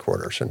the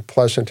headquarters in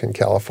Pleasanton,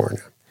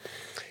 California.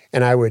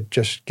 And I would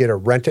just get a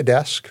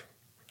rent-a-desk.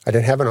 I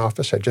didn't have an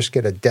office. I'd just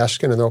get a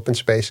desk in an open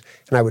space,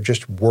 and I would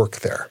just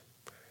work there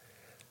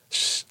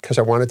because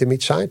I wanted to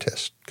meet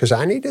scientists, because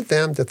I needed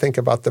them to think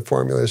about the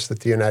formulas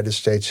that the United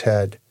States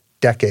had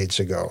decades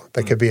ago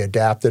that could be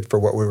adapted for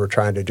what we were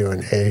trying to do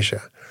in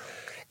Asia.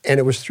 And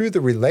it was through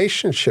the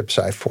relationships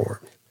I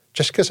formed,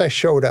 just because I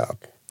showed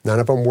up. None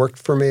of them worked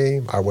for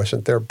me. I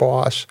wasn't their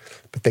boss,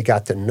 but they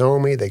got to know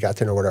me. They got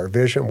to know what our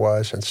vision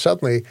was. And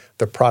suddenly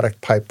the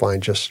product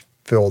pipeline just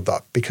filled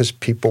up because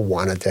people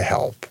wanted to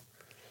help.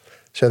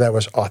 So that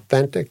was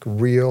authentic,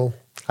 real.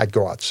 I'd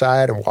go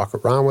outside and walk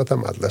around with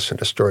them. I'd listen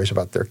to stories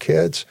about their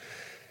kids.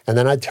 And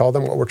then I'd tell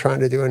them what we're trying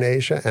to do in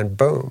Asia, and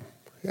boom.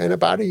 In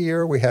about a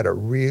year, we had a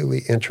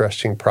really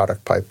interesting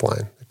product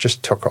pipeline that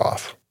just took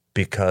off.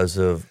 Because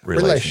of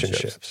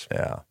relationships.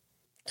 Yeah.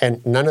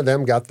 And none of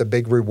them got the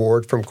big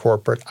reward from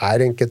corporate. I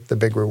didn't get the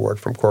big reward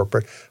from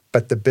corporate,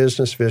 but the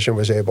business vision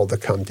was able to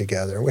come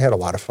together. And we had a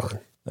lot of fun.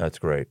 That's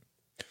great.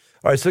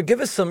 All right, so give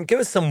us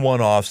some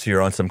one-offs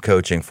here on some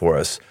coaching for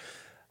us.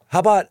 How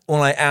about when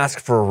I ask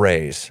for a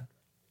raise?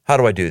 How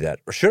do I do that?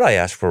 Or should I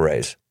ask for a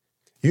raise?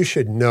 You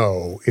should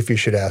know if you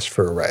should ask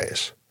for a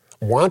raise.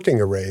 Wanting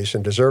a raise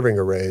and deserving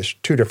a raise,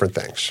 two different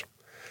things.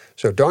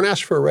 So don't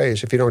ask for a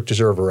raise if you don't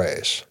deserve a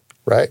raise,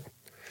 right?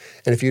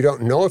 And if you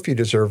don't know if you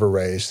deserve a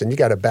raise, then you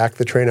got to back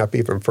the train up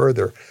even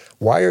further.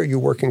 Why are you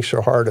working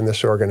so hard in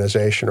this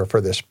organization or for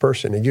this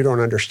person and you don't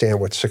understand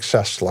what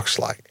success looks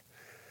like?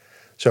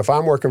 So if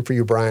I'm working for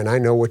you, Brian, I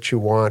know what you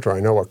want or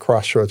I know what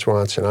Crossroads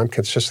wants and I'm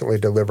consistently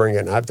delivering it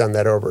and I've done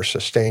that over a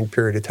sustained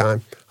period of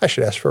time, I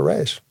should ask for a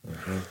raise,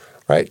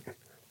 right?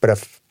 But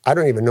if I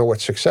don't even know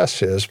what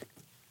success is,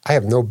 I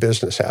have no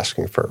business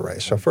asking for a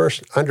raise. So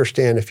first,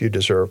 understand if you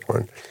deserve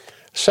one.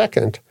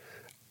 Second,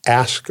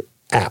 ask.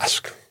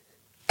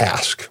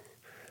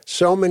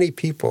 So many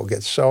people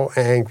get so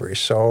angry,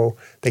 so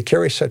they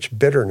carry such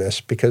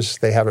bitterness because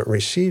they haven't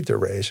received a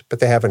raise, but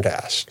they haven't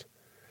asked.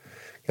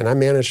 And I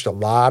managed a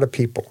lot of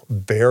people.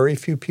 Very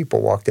few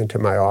people walked into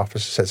my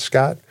office and said,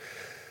 Scott,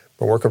 I've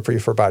been working for you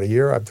for about a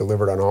year. I've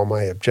delivered on all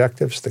my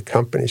objectives. The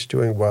company's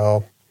doing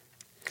well.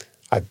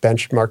 I've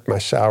benchmarked my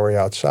salary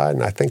outside,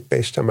 and I think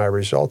based on my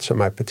results and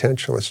my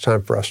potential, it's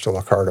time for us to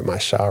look hard at my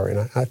salary.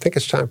 And I think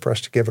it's time for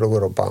us to give it a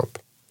little bump.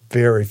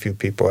 Very few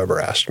people ever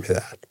asked me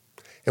that.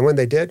 And when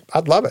they did,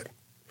 I'd love it.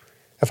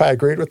 If I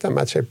agreed with them,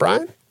 I'd say,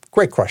 Brian,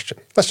 great question.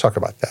 Let's talk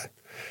about that.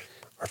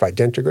 Or if I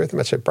didn't agree with them,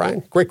 I'd say,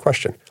 Brian, great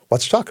question.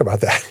 Let's talk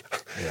about that.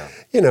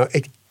 Yeah.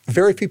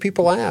 Very few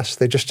people ask.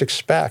 They just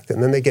expect.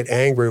 And then they get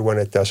angry when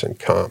it doesn't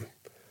come.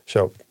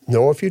 So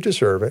know if you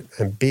deserve it.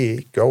 And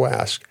B, go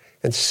ask.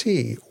 And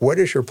C, what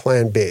is your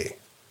plan B?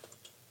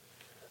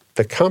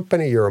 The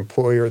company, your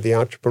employer, the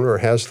entrepreneur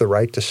has the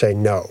right to say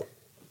no.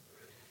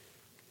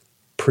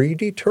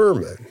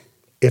 Predetermine.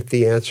 If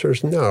the answer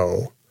is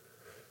no,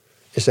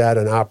 is that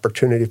an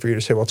opportunity for you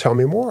to say, well, tell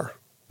me more.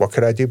 What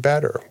could I do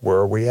better? Where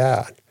are we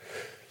at?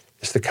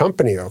 Is the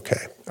company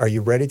okay? Are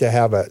you ready to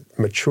have a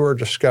mature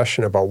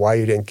discussion about why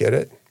you didn't get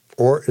it?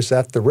 Or is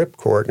that the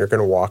ripcord and you're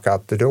going to walk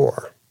out the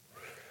door?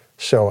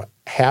 So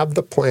have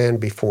the plan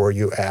before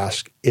you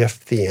ask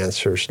if the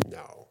answer is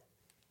no.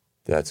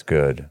 That's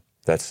good.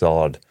 That's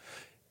solid.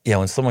 Yeah,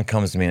 when someone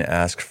comes to me and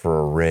asks for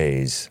a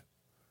raise,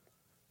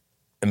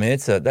 I mean,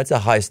 that's a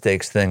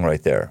high-stakes thing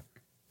right there.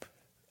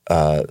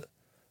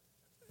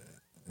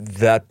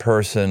 That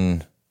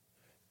person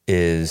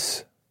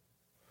is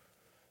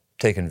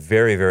taken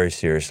very, very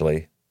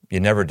seriously. You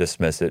never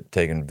dismiss it,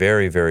 taken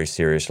very, very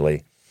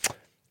seriously.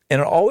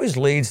 And it always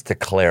leads to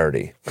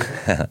clarity.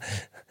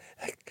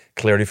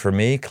 Clarity for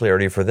me,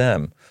 clarity for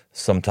them.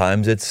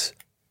 Sometimes it's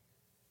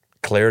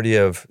clarity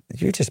of,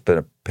 you've just been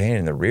a pain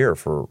in the rear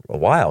for a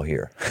while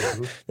here.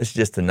 Mm-hmm. This is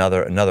just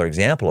another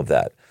example of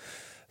that.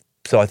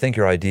 So I think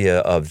your idea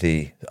of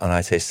and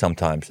I say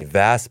sometimes, the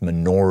vast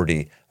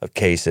minority of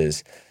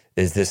cases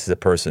is this is a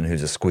person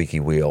who's a squeaky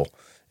wheel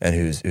and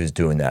who's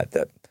doing that.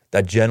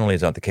 That generally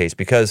is not the case,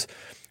 because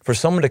for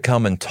someone to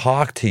come and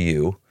talk to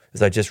you,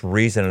 as I just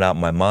reason it out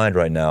in my mind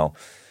right now,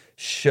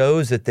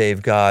 shows that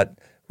they've got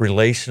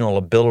relational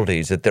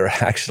abilities, that they're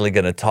actually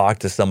going to talk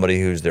to somebody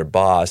who's their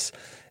boss.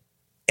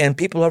 And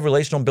people who have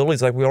relational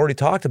abilities, like we already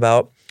talked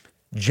about,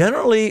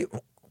 generally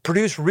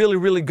produce really,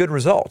 really good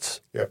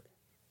results. Yep.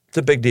 It's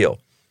a big deal.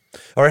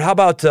 All right, how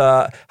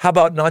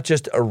about not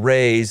just a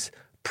raise,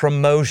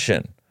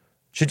 promotion?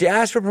 Should you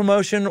ask for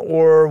promotion,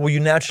 or will you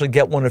naturally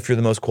get one if you're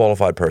the most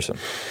qualified person?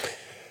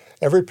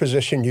 Every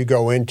position you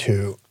go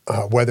into,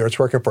 whether it's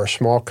working for a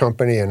small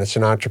company and it's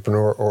an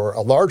entrepreneur or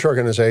a large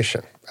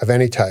organization of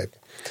any type,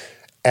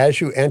 as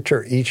you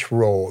enter each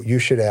role, you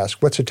should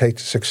ask, what's it take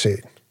to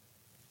succeed?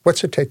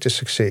 What's it take to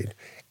succeed?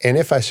 And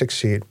if I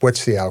succeed,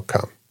 what's the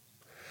outcome?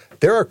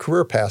 There are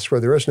career paths where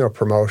there is no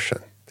promotion.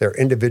 They're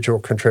individual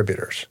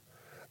contributors.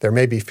 There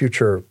may be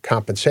future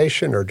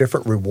compensation or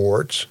different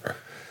rewards.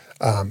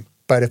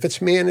 But if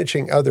it's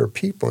managing other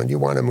people and you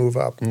want to move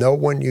up, know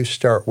when you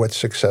start what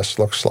success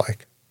looks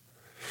like.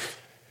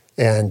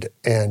 And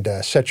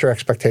set your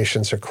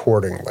expectations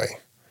accordingly.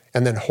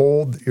 And then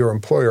hold your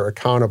employer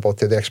accountable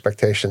to the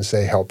expectations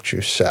they helped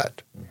you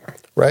set,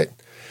 right?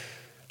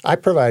 I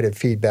provided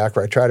feedback,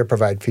 or I try to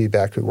provide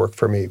feedback who work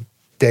for me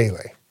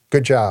daily.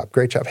 Good job,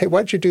 great job. Hey,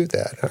 why'd you do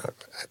that?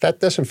 That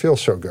doesn't feel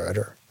so good.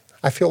 Or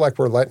I feel like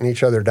we're letting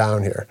each other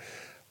down here.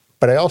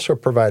 But I also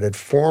provided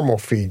formal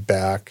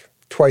feedback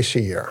twice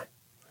a year.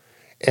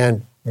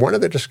 And one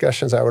of the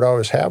discussions I would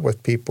always have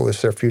with people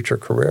is their future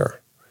career.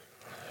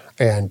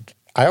 And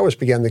I always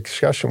began the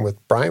discussion with,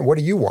 Brian, what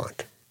do you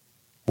want?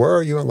 Where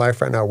are you in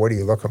life right now? What are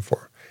you looking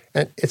for?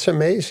 And it's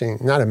amazing.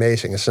 Not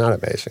amazing. It's not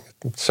amazing.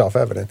 It's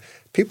self-evident.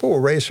 People will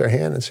raise their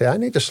hand and say, I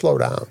need to slow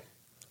down.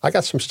 I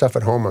got some stuff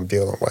at home I'm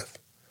dealing with.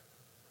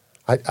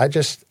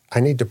 I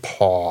need to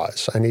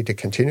pause. I need to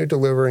continue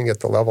delivering at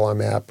the level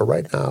I'm at. But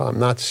right now, I'm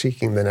not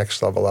seeking the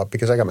next level up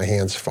because I got my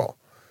hands full.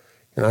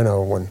 And I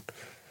know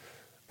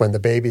when the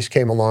babies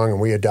came along and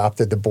we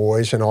adopted the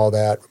boys and all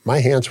that, my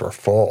hands were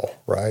full,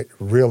 right?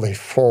 Really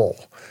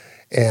full.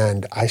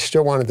 And I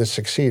still wanted to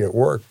succeed at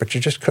work, but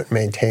you just couldn't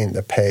maintain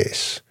the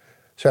pace.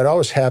 So I'd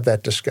always have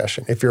that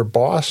discussion. If your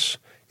boss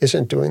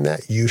isn't doing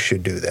that, you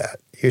should do that.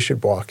 You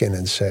should walk in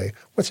and say,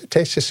 what's it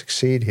take to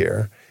succeed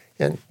here?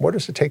 And what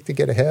does it take to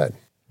get ahead?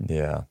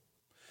 Yeah.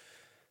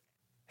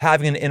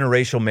 Having an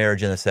interracial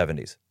marriage in the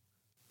 70s.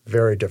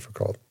 Very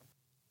difficult.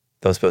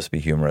 That was supposed to be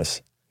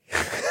humorous.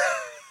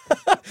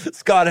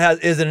 Scott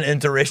is in an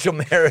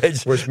interracial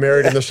marriage. Was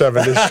married in the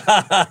 70s.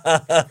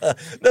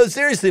 No,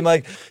 seriously,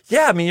 Mike.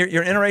 Yeah, I mean,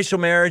 you're in an interracial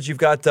marriage. You've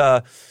got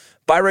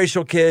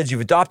biracial kids. You've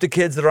adopted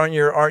kids that aren't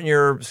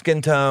your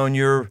skin tone.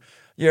 You're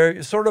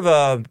sort of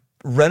a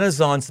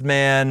Renaissance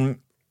man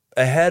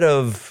ahead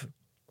of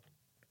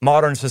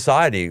modern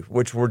society,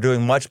 which we're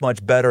doing much,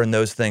 much better in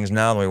those things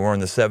now than we were in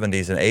the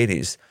 70s and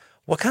 80s.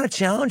 What kind of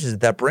challenges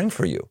did that bring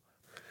for you?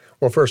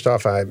 Well, first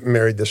off, I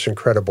married this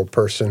incredible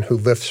person who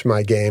lifts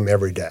my game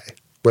every day,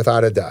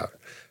 without a doubt.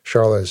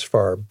 Charlotte is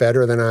far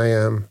better than I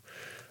am,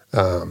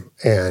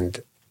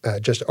 and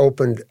just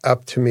opened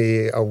up to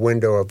me a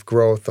window of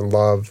growth and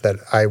love that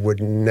I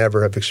would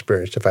never have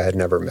experienced if I had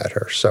never met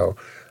her. So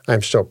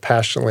I'm still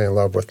passionately in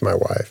love with my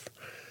wife.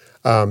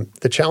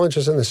 The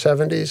challenges in the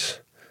 70s,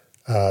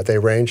 they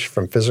ranged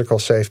from physical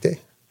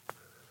safety,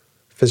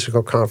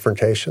 physical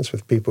confrontations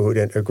with people who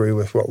didn't agree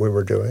with what we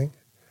were doing,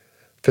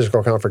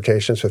 physical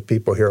confrontations with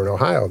people here in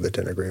Ohio that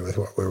didn't agree with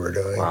what we were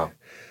doing. Wow.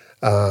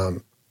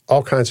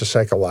 All kinds of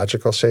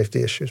psychological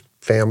safety issues.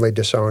 Family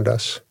disowned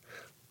us.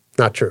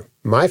 Not true.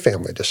 My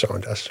family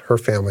disowned us. Her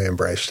family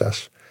embraced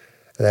us.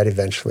 And that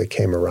eventually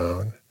came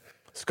around.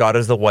 Scott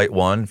is the white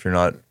one, if you're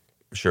not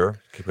sure.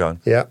 Keep going.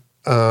 Yeah.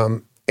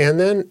 And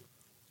then,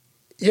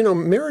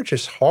 marriage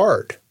is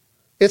hard.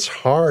 It's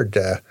hard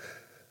to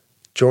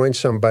join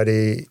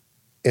somebody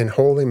in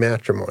holy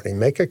matrimony,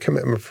 make a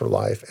commitment for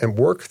life, and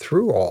work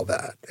through all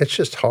that. It's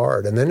just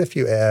hard. And then if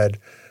you add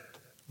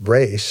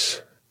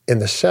race in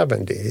the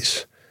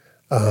 70s,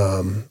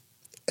 and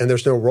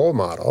there's no role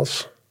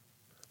models,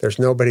 there's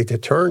nobody to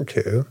turn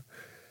to,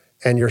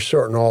 and you're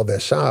sorting all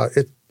this out,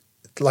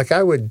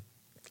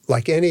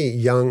 like any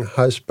young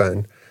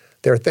husband,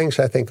 there are things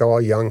I think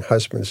all young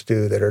husbands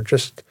do that are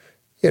just,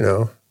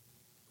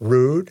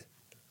 rude,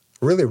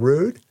 really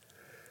rude.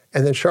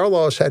 And then Charlotte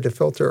always had to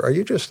filter, are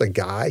you just a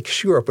guy? 'Cause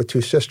she grew up with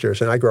two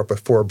sisters, and I grew up with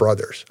four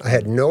brothers. I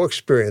had no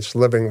experience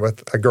living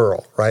with a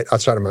girl, right,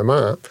 outside of my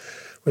mom.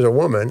 Was a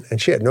woman,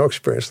 and she had no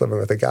experience living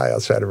with a guy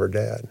outside of her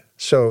dad.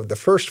 So the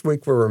first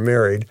week we were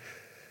married,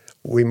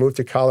 we moved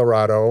to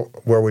Colorado,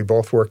 where we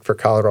both worked for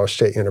Colorado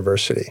State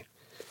University.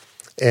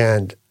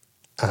 And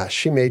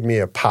she made me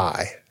a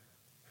pie.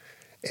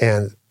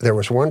 And there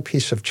was one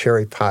piece of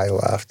cherry pie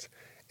left.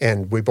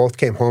 And we both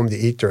came home to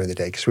eat during the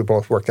day because we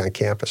both worked on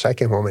campus. I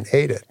came home and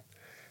ate it.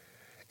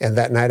 And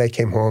that night I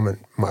came home, and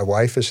my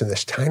wife is in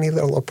this tiny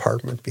little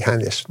apartment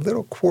behind this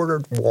little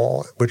quartered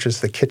wall, which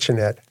is the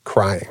kitchenette,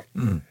 crying.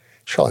 Mm.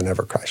 Charlotte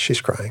never cries. She's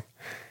crying.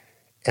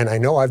 And I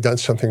know I've done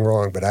something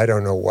wrong, but I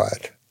don't know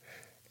what.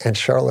 And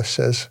Charlotte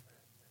says,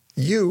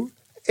 you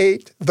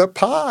ate the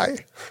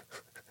pie.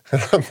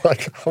 And I'm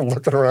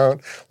looking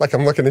around like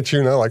I'm looking at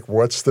you now, like,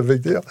 what's the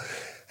big deal?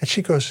 And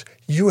she goes,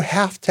 you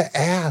have to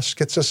ask.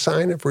 It's a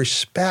sign of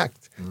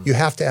respect. Mm. You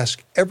have to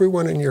ask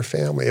everyone in your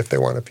family if they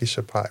want a piece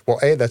of pie. Well,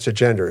 A, that's a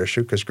gender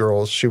issue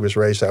because she was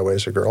raised that way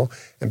as a girl.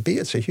 And B,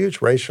 it's a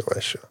huge racial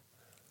issue,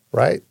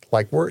 right?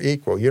 Like, we're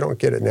equal. You don't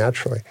get it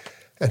naturally.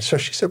 And so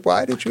she said,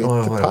 why did you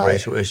eat the pie? A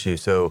racial issue.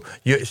 So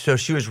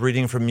she was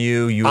reading from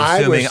you. You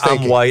assuming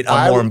I'm white.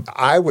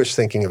 I was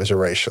thinking it was a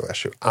racial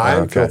issue.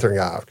 I'm filtering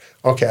out.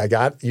 Okay,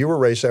 you were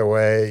raised that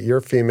way. You're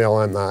female.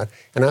 I'm not.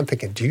 And I'm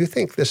thinking, do you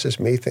think this is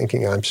me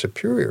thinking I'm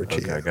superior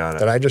to you? I got it.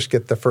 That I just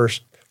get the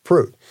first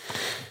fruit.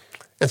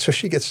 And so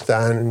she gets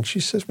done and she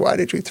says, why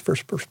did you eat the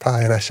first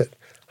pie? And I said,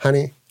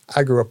 honey,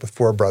 I grew up with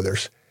four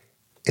brothers.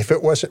 If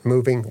it wasn't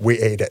moving, we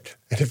ate it.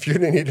 And if you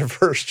didn't eat it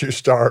first, you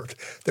starved.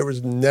 There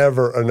was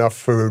never enough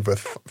food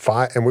with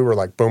five. And we were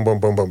like, boom, boom,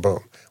 boom, boom,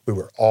 boom. We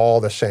were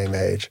all the same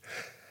age.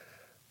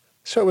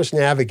 So it was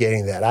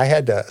navigating that. I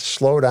had to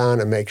slow down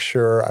and make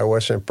sure I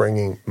wasn't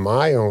bringing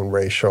my own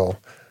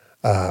racial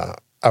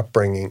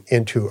upbringing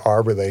into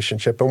our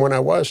relationship. And when I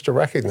was, to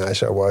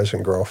recognize I was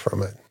and grow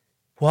from it.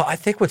 Well, I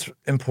think what's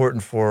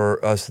important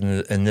for us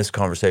in this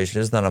conversation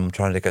is that I'm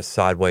trying to take us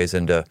sideways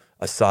into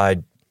a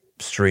side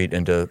street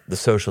into the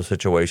social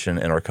situation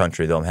in our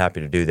country, though I'm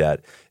happy to do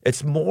that.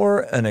 It's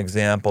more an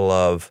example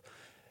of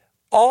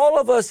all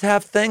of us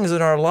have things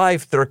in our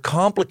life that are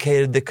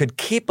complicated that could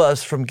keep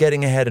us from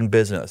getting ahead in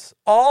business.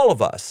 All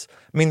of us.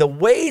 I mean, the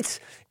weight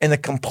and the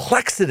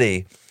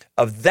complexity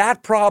of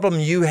that problem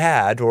you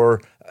had,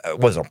 or it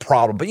wasn't a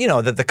problem, but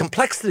the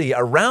complexity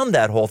around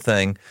that whole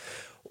thing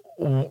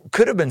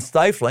could have been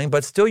stifling,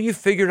 but still you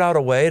figured out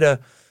a way to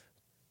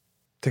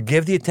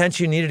give the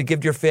attention you needed to give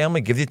to your family,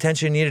 give the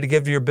attention you needed to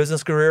give to your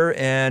business career,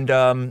 and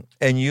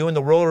you and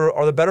the world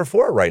are the better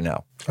for it right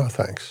now. Oh,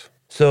 thanks.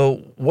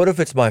 So what if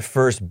it's my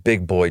first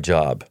big boy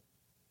job?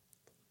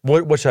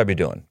 What should I be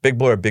doing? Big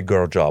boy or big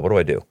girl job? What do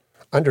I do?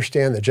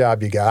 Understand the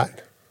job you got.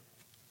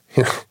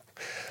 You know,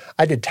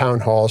 I did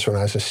town halls when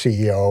I was a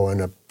CEO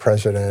and a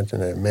president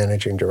and a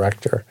managing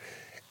director,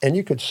 and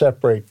you could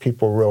separate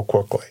people real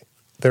quickly.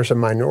 There's a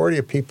minority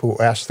of people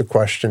who ask the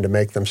question to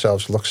make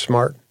themselves look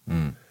smart,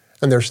 and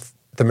there's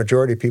the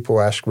majority of people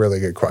who ask really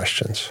good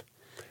questions.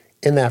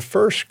 In that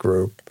first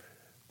group,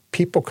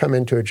 people come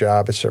into a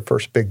job, it's their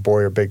first big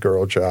boy or big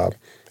girl job,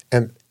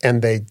 and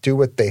they do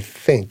what they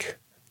think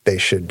they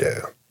should do.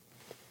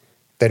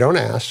 They don't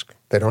ask.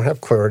 They don't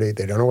have clarity.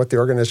 They don't know what the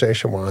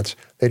organization wants.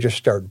 They just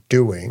start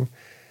doing,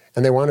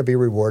 and they want to be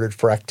rewarded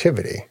for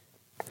activity.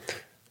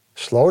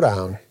 Slow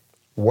down.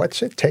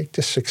 What's it take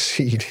to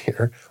succeed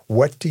here?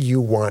 What do you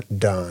want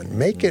done?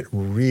 Make it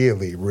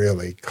really,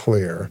 really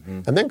clear,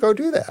 and then go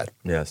do that.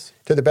 Yes.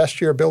 To the best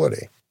of your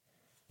ability.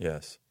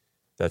 Yes.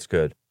 That's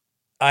good.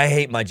 I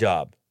hate my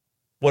job.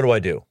 What do I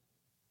do?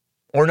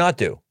 Or not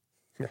do?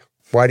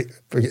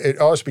 It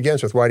always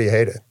begins with, why do you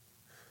hate it?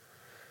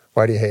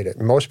 Why do you hate it?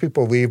 Most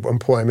people leave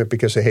employment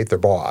because they hate their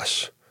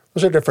boss.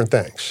 Those are different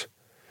things.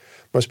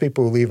 Most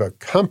people who leave a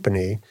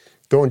company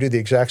go and do the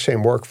exact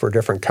same work for a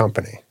different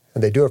company,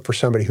 and they do it for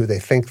somebody who they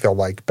think they'll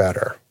like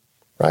better,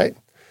 right?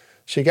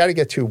 So you got to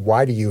get to,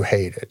 why do you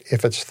hate it?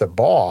 If it's the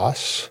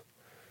boss,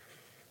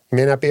 you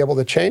may not be able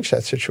to change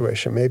that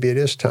situation. Maybe it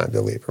is time to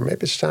leave, or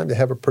maybe it's time to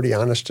have a pretty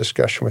honest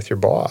discussion with your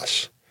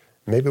boss.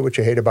 Maybe what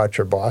you hate about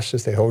your boss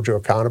is they hold you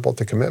accountable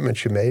to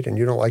commitments you made, and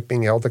you don't like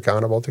being held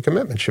accountable to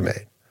commitments you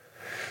made.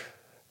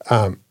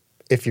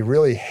 If you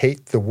really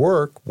hate the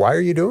work, why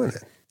are you doing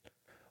it?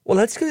 Well,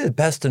 let's get the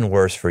best and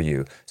worst for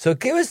you. So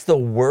give us the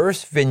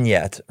worst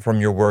vignette from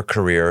your work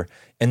career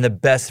and the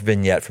best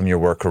vignette from your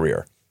work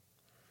career.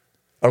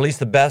 Or at least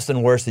the best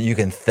and worst that you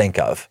can think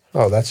of.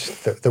 Oh,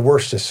 that's the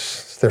worst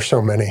is, there's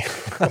so many.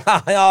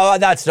 Oh,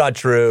 that's not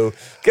true.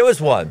 Give us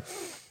one.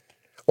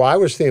 Well, I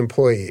was the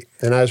employee,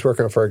 and I was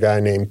working for a guy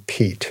named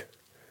Pete.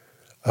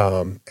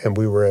 And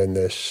we were in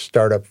this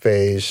startup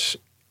phase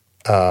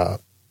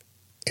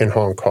in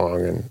Hong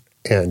Kong.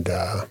 And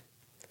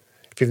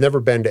if you've never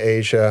been to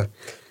Asia,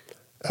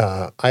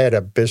 I had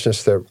a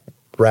business that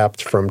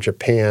wrapped from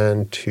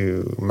Japan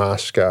to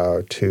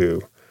Moscow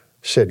to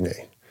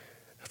Sydney.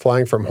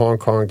 Flying from Hong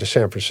Kong to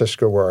San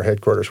Francisco, where our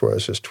headquarters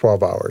was, is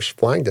 12 hours.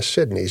 Flying to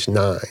Sydney is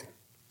 9.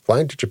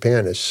 Flying to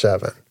Japan is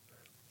 7.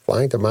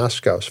 Flying to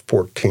Moscow is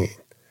 14.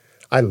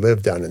 I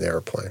lived on an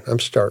airplane. I'm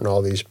starting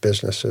all these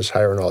businesses,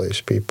 hiring all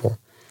these people.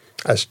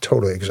 I was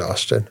totally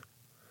exhausted.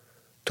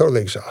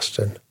 Totally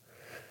exhausted.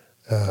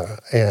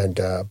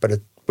 But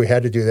we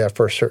had to do that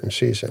for a certain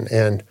season.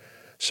 And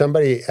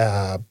somebody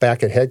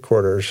back at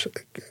headquarters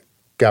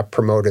got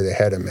promoted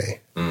ahead of me.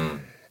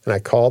 And I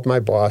called my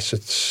boss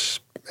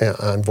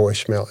on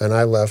voicemail, and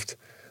I left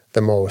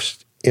the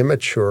most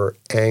immature,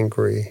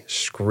 angry,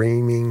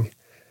 screaming,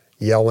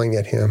 yelling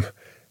at him.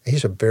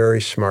 He's a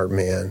very smart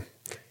man.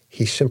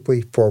 He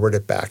simply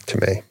forwarded it back to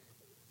me.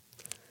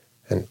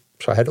 And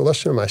so I had to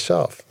listen to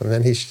myself. And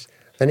then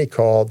he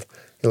called.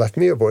 He left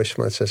me a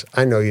voicemail that says,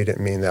 I know you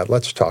didn't mean that.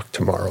 Let's talk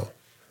tomorrow.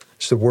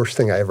 It's the worst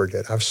thing I ever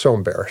did. I was so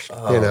embarrassed.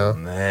 Oh,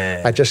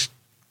 man.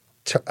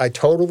 I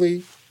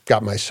totally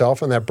got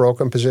myself in that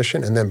broken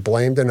position and then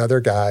blamed another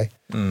guy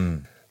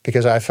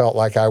because I felt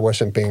like I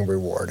wasn't being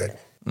rewarded.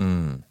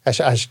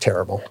 That's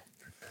terrible.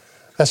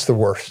 That's the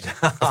worst.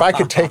 If I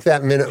could take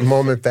that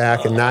moment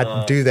back and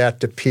not do that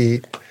to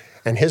Pete,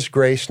 and his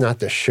grace not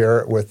to share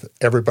it with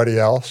everybody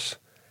else,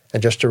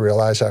 and just to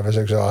realize I was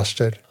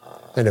exhausted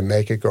and to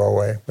make it go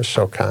away was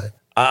so kind.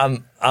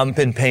 I'm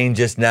in pain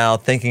just now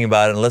thinking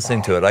about it and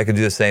listening to it. I could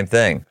do the same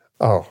thing.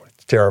 Oh,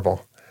 it's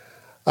terrible.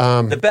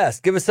 The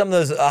best. Give us some of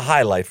those, a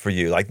highlight for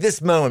you. Like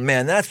this moment,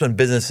 man, that's when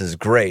business is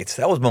great.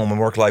 That was when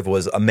work life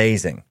was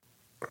amazing.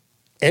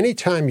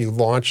 Anytime you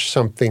launch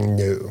something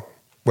new,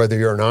 whether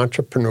you're an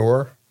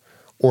entrepreneur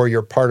or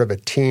you're part of a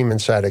team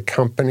inside a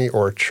company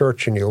or a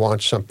church and you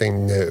launch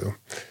something new,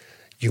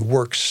 you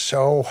work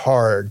so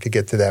hard to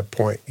get to that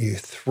point. You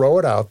throw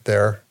it out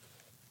there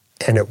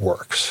and it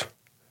works.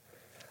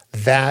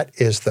 That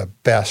is the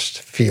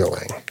best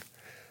feeling.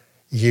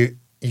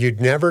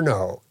 You'd never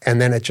know,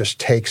 and then it just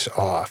takes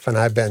off. And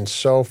I've been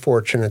so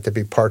fortunate to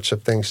be parts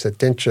of things that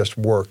didn't just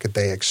work,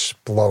 they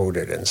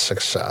exploded in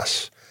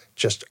success.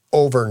 Just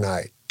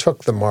overnight,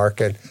 took the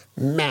market,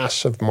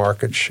 massive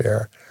market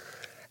share.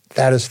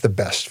 That is the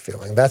best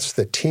feeling. That's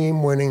the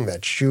team winning,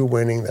 that's you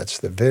winning, that's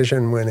the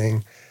vision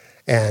winning,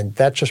 and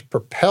that just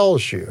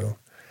propels you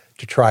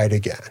to try it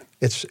again.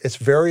 It's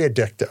very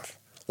addictive.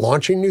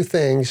 Launching new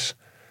things,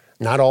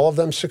 not all of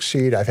them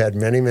succeed. I've had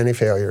many, many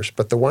failures,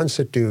 but the ones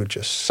that do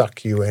just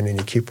suck you in and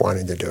you keep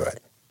wanting to do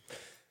it.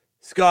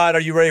 Scott,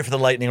 are you ready for the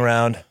lightning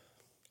round?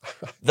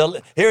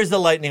 Here's the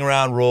lightning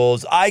round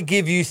rules. I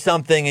give you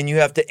something and you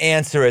have to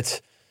answer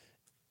it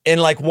in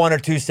like 1 or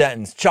 2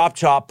 sentences. Chop,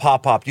 chop,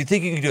 pop, pop. Do you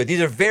think you can do it?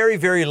 These are very,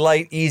 very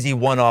light, easy,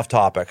 one-off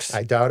topics.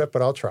 I doubt it,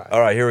 but I'll try.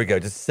 All right, here we go.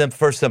 Just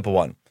first simple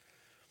one.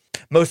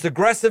 Most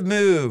aggressive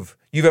move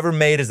you've ever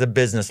made as a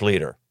business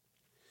leader?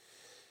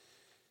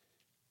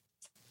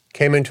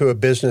 Came into a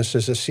business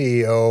as a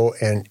CEO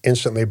and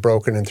instantly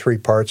broke it in 3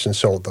 parts and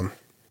sold them.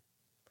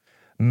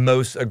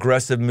 Most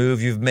aggressive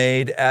move you've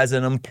made as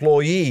an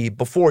employee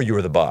before you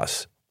were the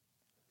boss?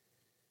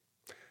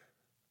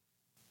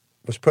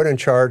 Was put in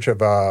charge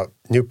of a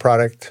new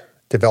product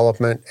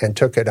development and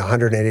took it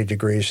 180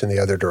 degrees in the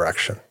other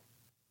direction.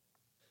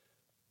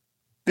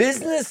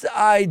 Business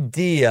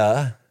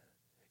idea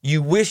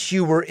you wish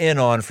you were in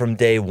on from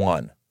day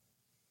one?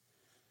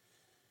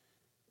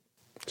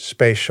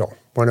 Spatial,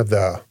 one of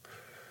the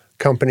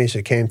companies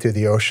that came through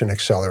the Ocean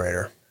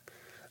Accelerator.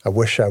 I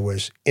wish I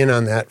was in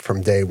on that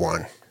from day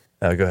one.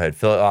 Go ahead,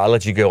 Phil. I'll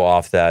let you go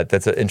off that.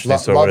 That's an interesting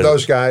story. Love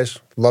those guys.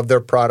 Love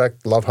their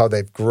product. Love how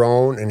they've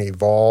grown and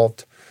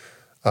evolved.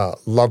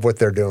 Love what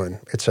they're doing.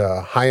 It's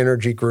a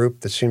high-energy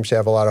group that seems to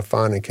have a lot of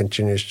fun and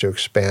continues to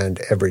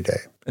expand every day.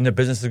 And their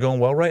business is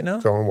going well right now?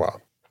 Going well.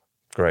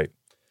 Great.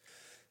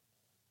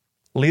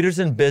 Leaders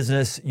in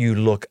business you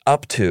look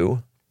up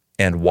to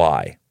and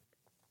why?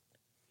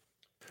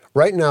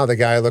 Right now, the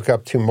guy I look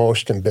up to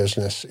most in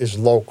business is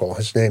local.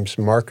 His name's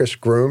Marcus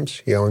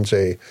Grooms. He owns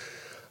a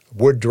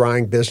wood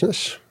drying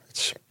business.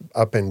 It's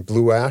up in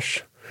Blue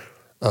Ash.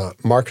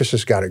 Marcus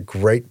has got a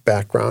great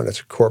background. It's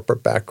a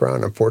corporate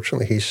background.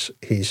 Unfortunately,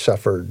 he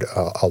suffered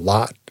a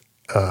lot.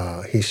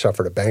 He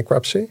suffered a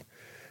bankruptcy.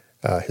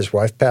 His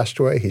wife passed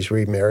away. He's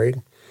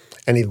remarried.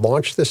 And he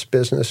launched this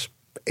business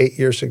 8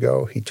 years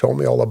ago. He told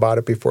me all about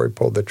it before he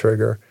pulled the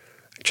trigger.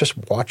 Just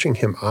watching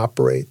him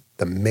operate,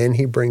 the men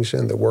he brings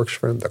in that works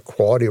for him, the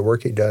quality of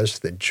work he does,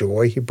 the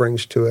joy he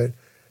brings to it.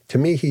 To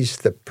me, he's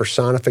the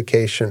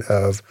personification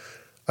of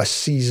a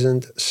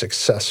seasoned,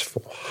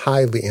 successful,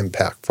 highly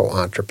impactful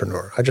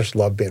entrepreneur. I just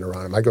love being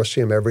around him. I go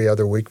see him every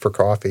other week for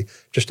coffee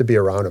just to be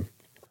around him.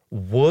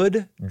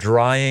 Wood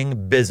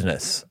drying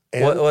business.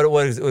 What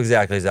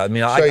exactly is that? I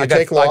mean, so you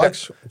take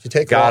logs, and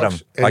you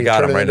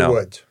turn it into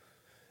wood.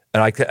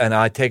 And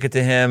I take it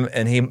to him,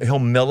 and he'll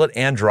mill it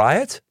and dry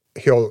it?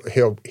 He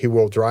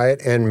will dry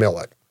it and mill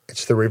it.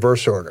 It's the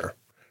reverse order.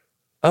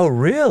 Oh,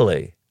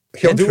 really?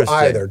 He'll do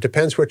either.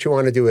 Depends what you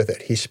want to do with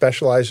it. He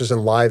specializes in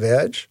live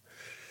edge.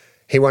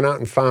 He went out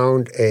and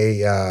found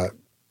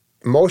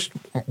most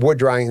wood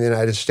drying in the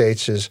United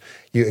States is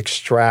you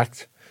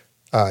extract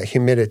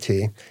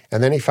humidity,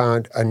 and then he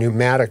found a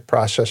pneumatic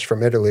process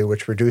from Italy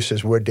which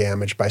reduces wood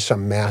damage by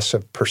some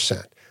massive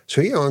percent.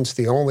 So he owns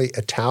the only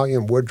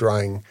Italian wood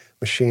drying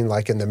machine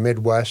like in the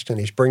Midwest, and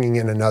he's bringing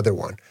in another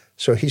one.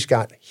 So he's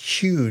got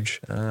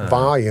huge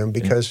volume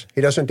because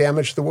he doesn't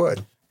damage the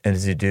wood. And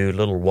does he do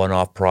little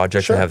one-off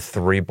projects Sure. that have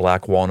 3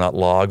 black walnut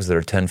logs that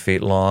are 10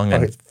 feet long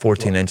and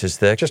 14 inches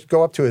thick? Just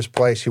go up to his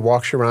place. He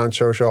walks you around,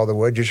 shows you all the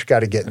wood. You just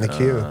got to get in the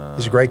queue.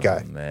 He's a great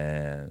guy.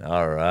 Man,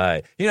 all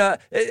right. You know,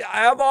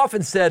 I've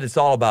often said it's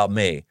all about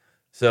me.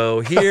 So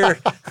here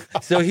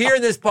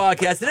in this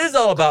podcast, it is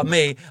all about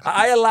me.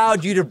 I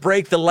allowed you to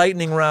break the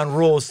lightning round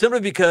rules simply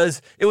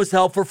because it was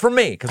helpful for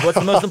me. Because what's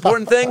the most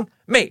important thing?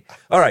 Me.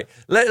 All right,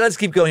 let's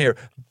keep going here.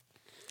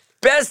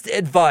 Best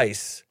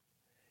advice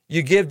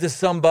you give to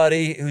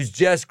somebody who's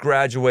just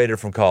graduated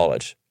from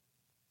college?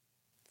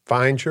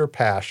 Find your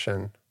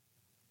passion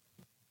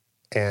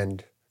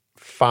and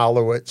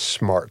follow it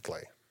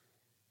smartly.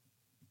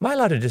 Am I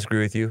allowed to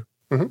disagree with you?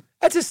 Mm-hmm.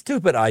 That's a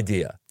stupid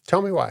idea.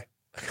 Tell me why.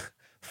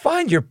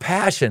 Find your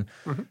passion.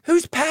 Mm-hmm.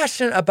 Who's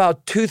passionate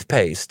about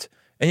toothpaste?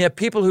 And yet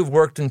people who've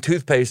worked in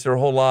toothpaste their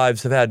whole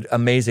lives have had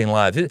amazing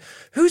lives.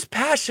 Who's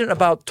passionate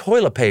about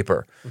toilet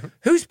paper? Mm-hmm.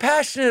 Who's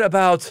passionate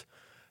about,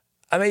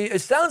 I mean,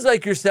 it sounds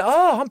like you're saying,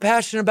 I'm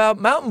passionate about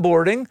mountain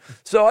boarding,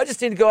 so I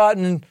just need to go out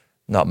and,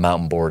 not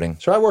mountain boarding.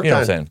 So I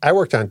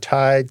worked on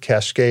Tide,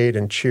 Cascade,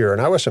 and Cheer,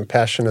 and I wasn't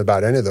passionate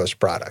about any of those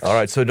products. All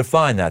right, so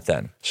define that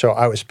then. So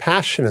I was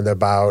passionate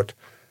about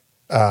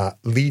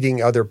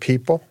leading other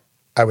people.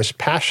 I was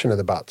passionate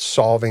about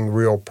solving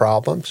real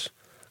problems.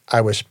 I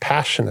was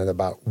passionate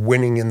about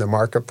winning in the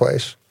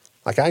marketplace.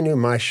 Like I knew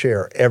my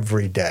share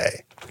every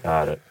day.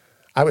 Got it.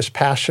 I was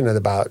passionate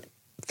about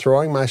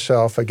throwing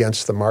myself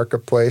against the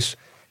marketplace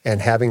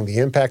and having the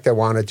impact I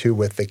wanted to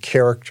with the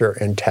character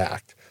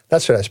intact.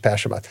 That's what I was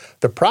passionate about.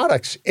 The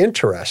product's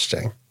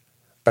interesting,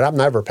 but I'm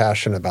never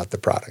passionate about the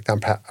product. I'm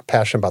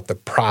passionate about the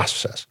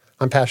process.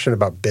 I'm passionate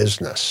about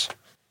business.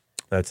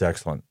 That's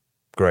excellent.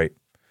 Great.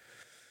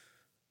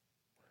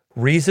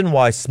 Reason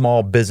why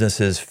small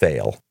businesses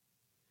fail.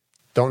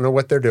 Don't know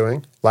what they're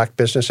doing, lack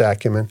business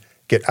acumen,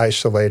 get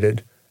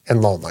isolated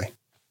and lonely.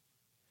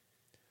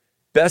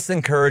 Best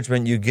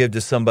encouragement you give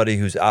to somebody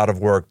who's out of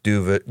work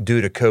due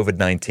to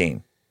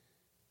COVID-19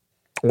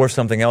 or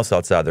something else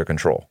outside their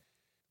control.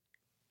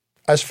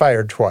 I was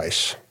fired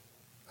twice.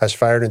 I was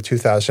fired in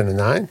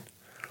 2009.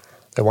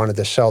 They wanted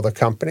to sell the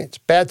company. It's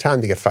a bad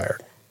time to get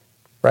fired,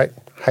 right?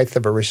 Height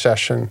of a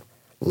recession,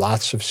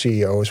 lots of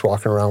CEOs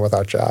walking around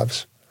without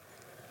jobs.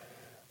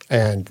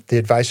 And the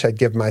advice I'd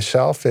give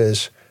myself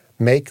is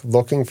make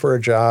looking for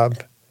a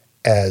job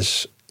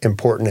as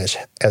important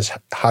as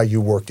how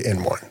you work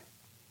in one.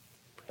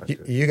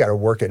 You got to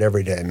work it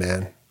every day,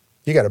 man.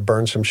 You got to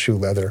burn some shoe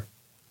leather.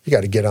 You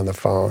got to get on the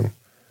phone.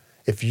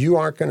 If you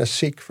aren't going to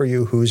seek for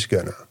you, who's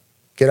going to?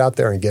 Get out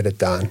there and get it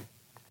done.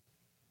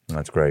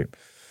 That's great.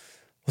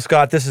 Well,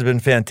 Scott, this has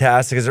been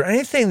fantastic. Is there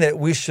anything that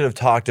we should have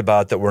talked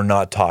about that we're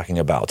not talking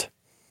about?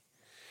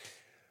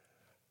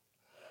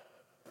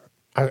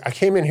 I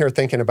came in here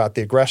thinking about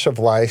the aggressive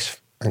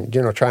life and,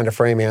 trying to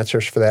frame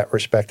answers for that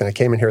respect. And I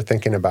came in here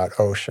thinking about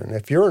Ocean.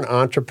 If you're an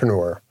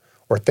entrepreneur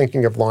or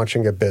thinking of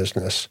launching a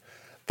business,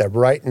 the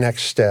right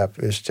next step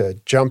is to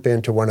jump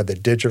into one of the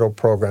digital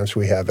programs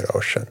we have at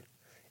Ocean.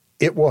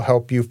 It will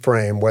help you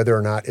frame whether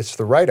or not it's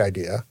the right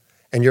idea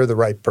and you're the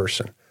right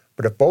person.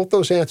 But if both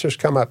those answers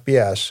come up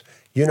yes,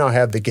 you now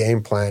have the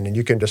game plan and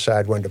you can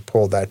decide when to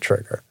pull that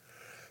trigger.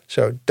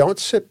 So don't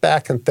sit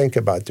back and think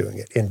about doing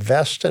it.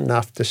 Invest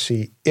enough to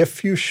see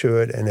if you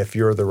should and if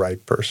you're the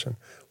right person.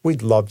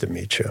 We'd love to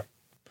meet you.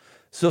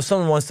 So if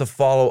someone wants to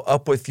follow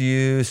up with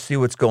you, see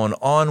what's going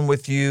on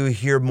with you,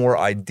 hear more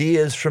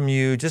ideas from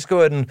you, just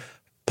go ahead and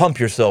pump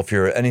yourself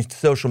here. Any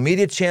social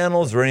media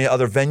channels or any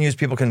other venues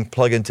people can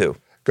plug into?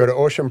 Go to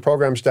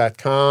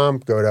oceanprograms.com,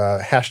 go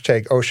to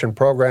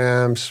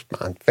 #OceanPrograms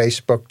on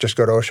Facebook, just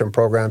go to Ocean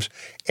Programs.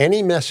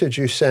 Any message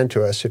you send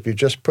to us, if you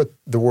just put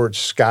the word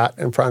Scott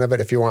in front of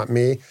it, if you want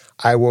me,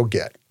 I will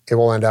get. It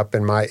will end up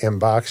in my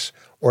inbox.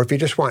 Or if you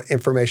just want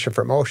information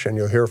from Ocean,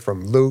 you'll hear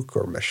from Luke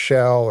or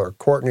Michelle or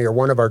Courtney or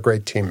one of our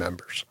great team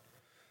members.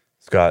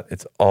 Scott,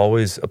 it's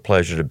always a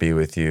pleasure to be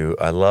with you.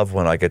 I love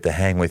when I get to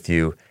hang with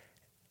you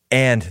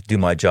and do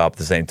my job at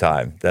the same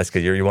time. That's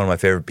good. You're one of my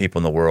favorite people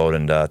in the world,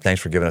 and thanks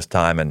for giving us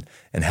time and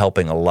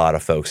helping a lot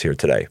of folks here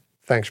today.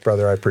 Thanks,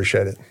 brother. I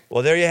appreciate it.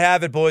 Well, there you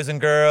have it, boys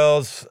and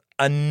girls.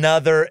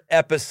 Another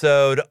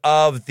episode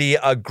of The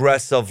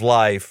Aggressive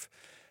Life.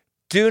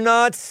 Do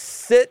not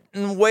sit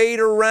and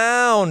wait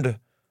around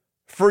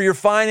for your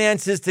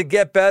finances to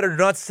get better. Do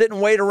not sit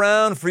and wait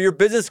around for your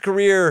business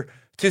career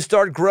to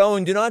start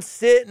growing. Do not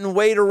sit and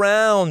wait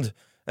around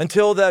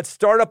until that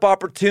startup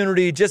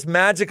opportunity just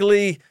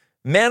magically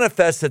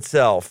manifests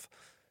itself.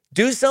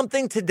 Do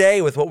something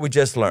today with what we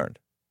just learned.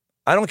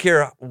 I don't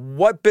care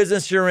what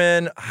business you're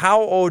in,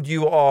 how old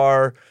you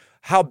are,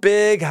 how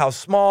big, how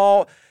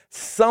small.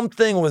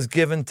 Something was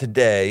given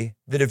today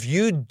that if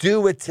you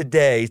do it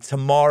today,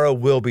 tomorrow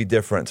will be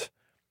different.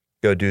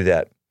 Go do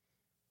that.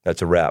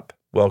 That's a wrap.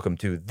 Welcome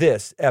to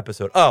this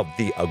episode of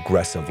The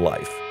Aggressive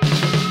Life.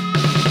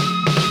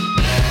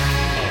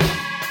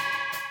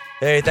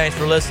 Hey, thanks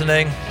for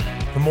listening.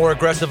 For more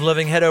aggressive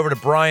living, head over to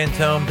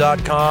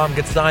briantome.com.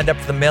 Get signed up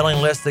for the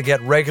mailing list to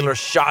get regular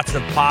shots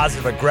of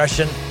positive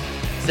aggression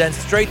sent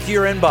straight to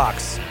your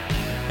inbox.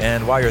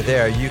 And while you're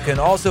there, you can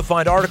also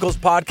find articles,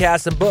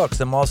 podcasts, and books.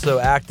 I'm also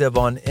active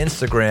on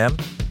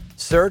Instagram.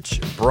 Search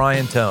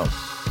Brian Tome.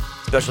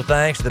 Special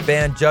thanks to the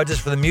band judges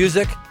for the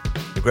music.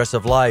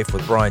 Aggressive Life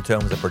with Brian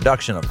Tome is a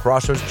production of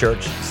Crossroads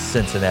Church,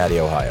 Cincinnati,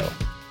 Ohio.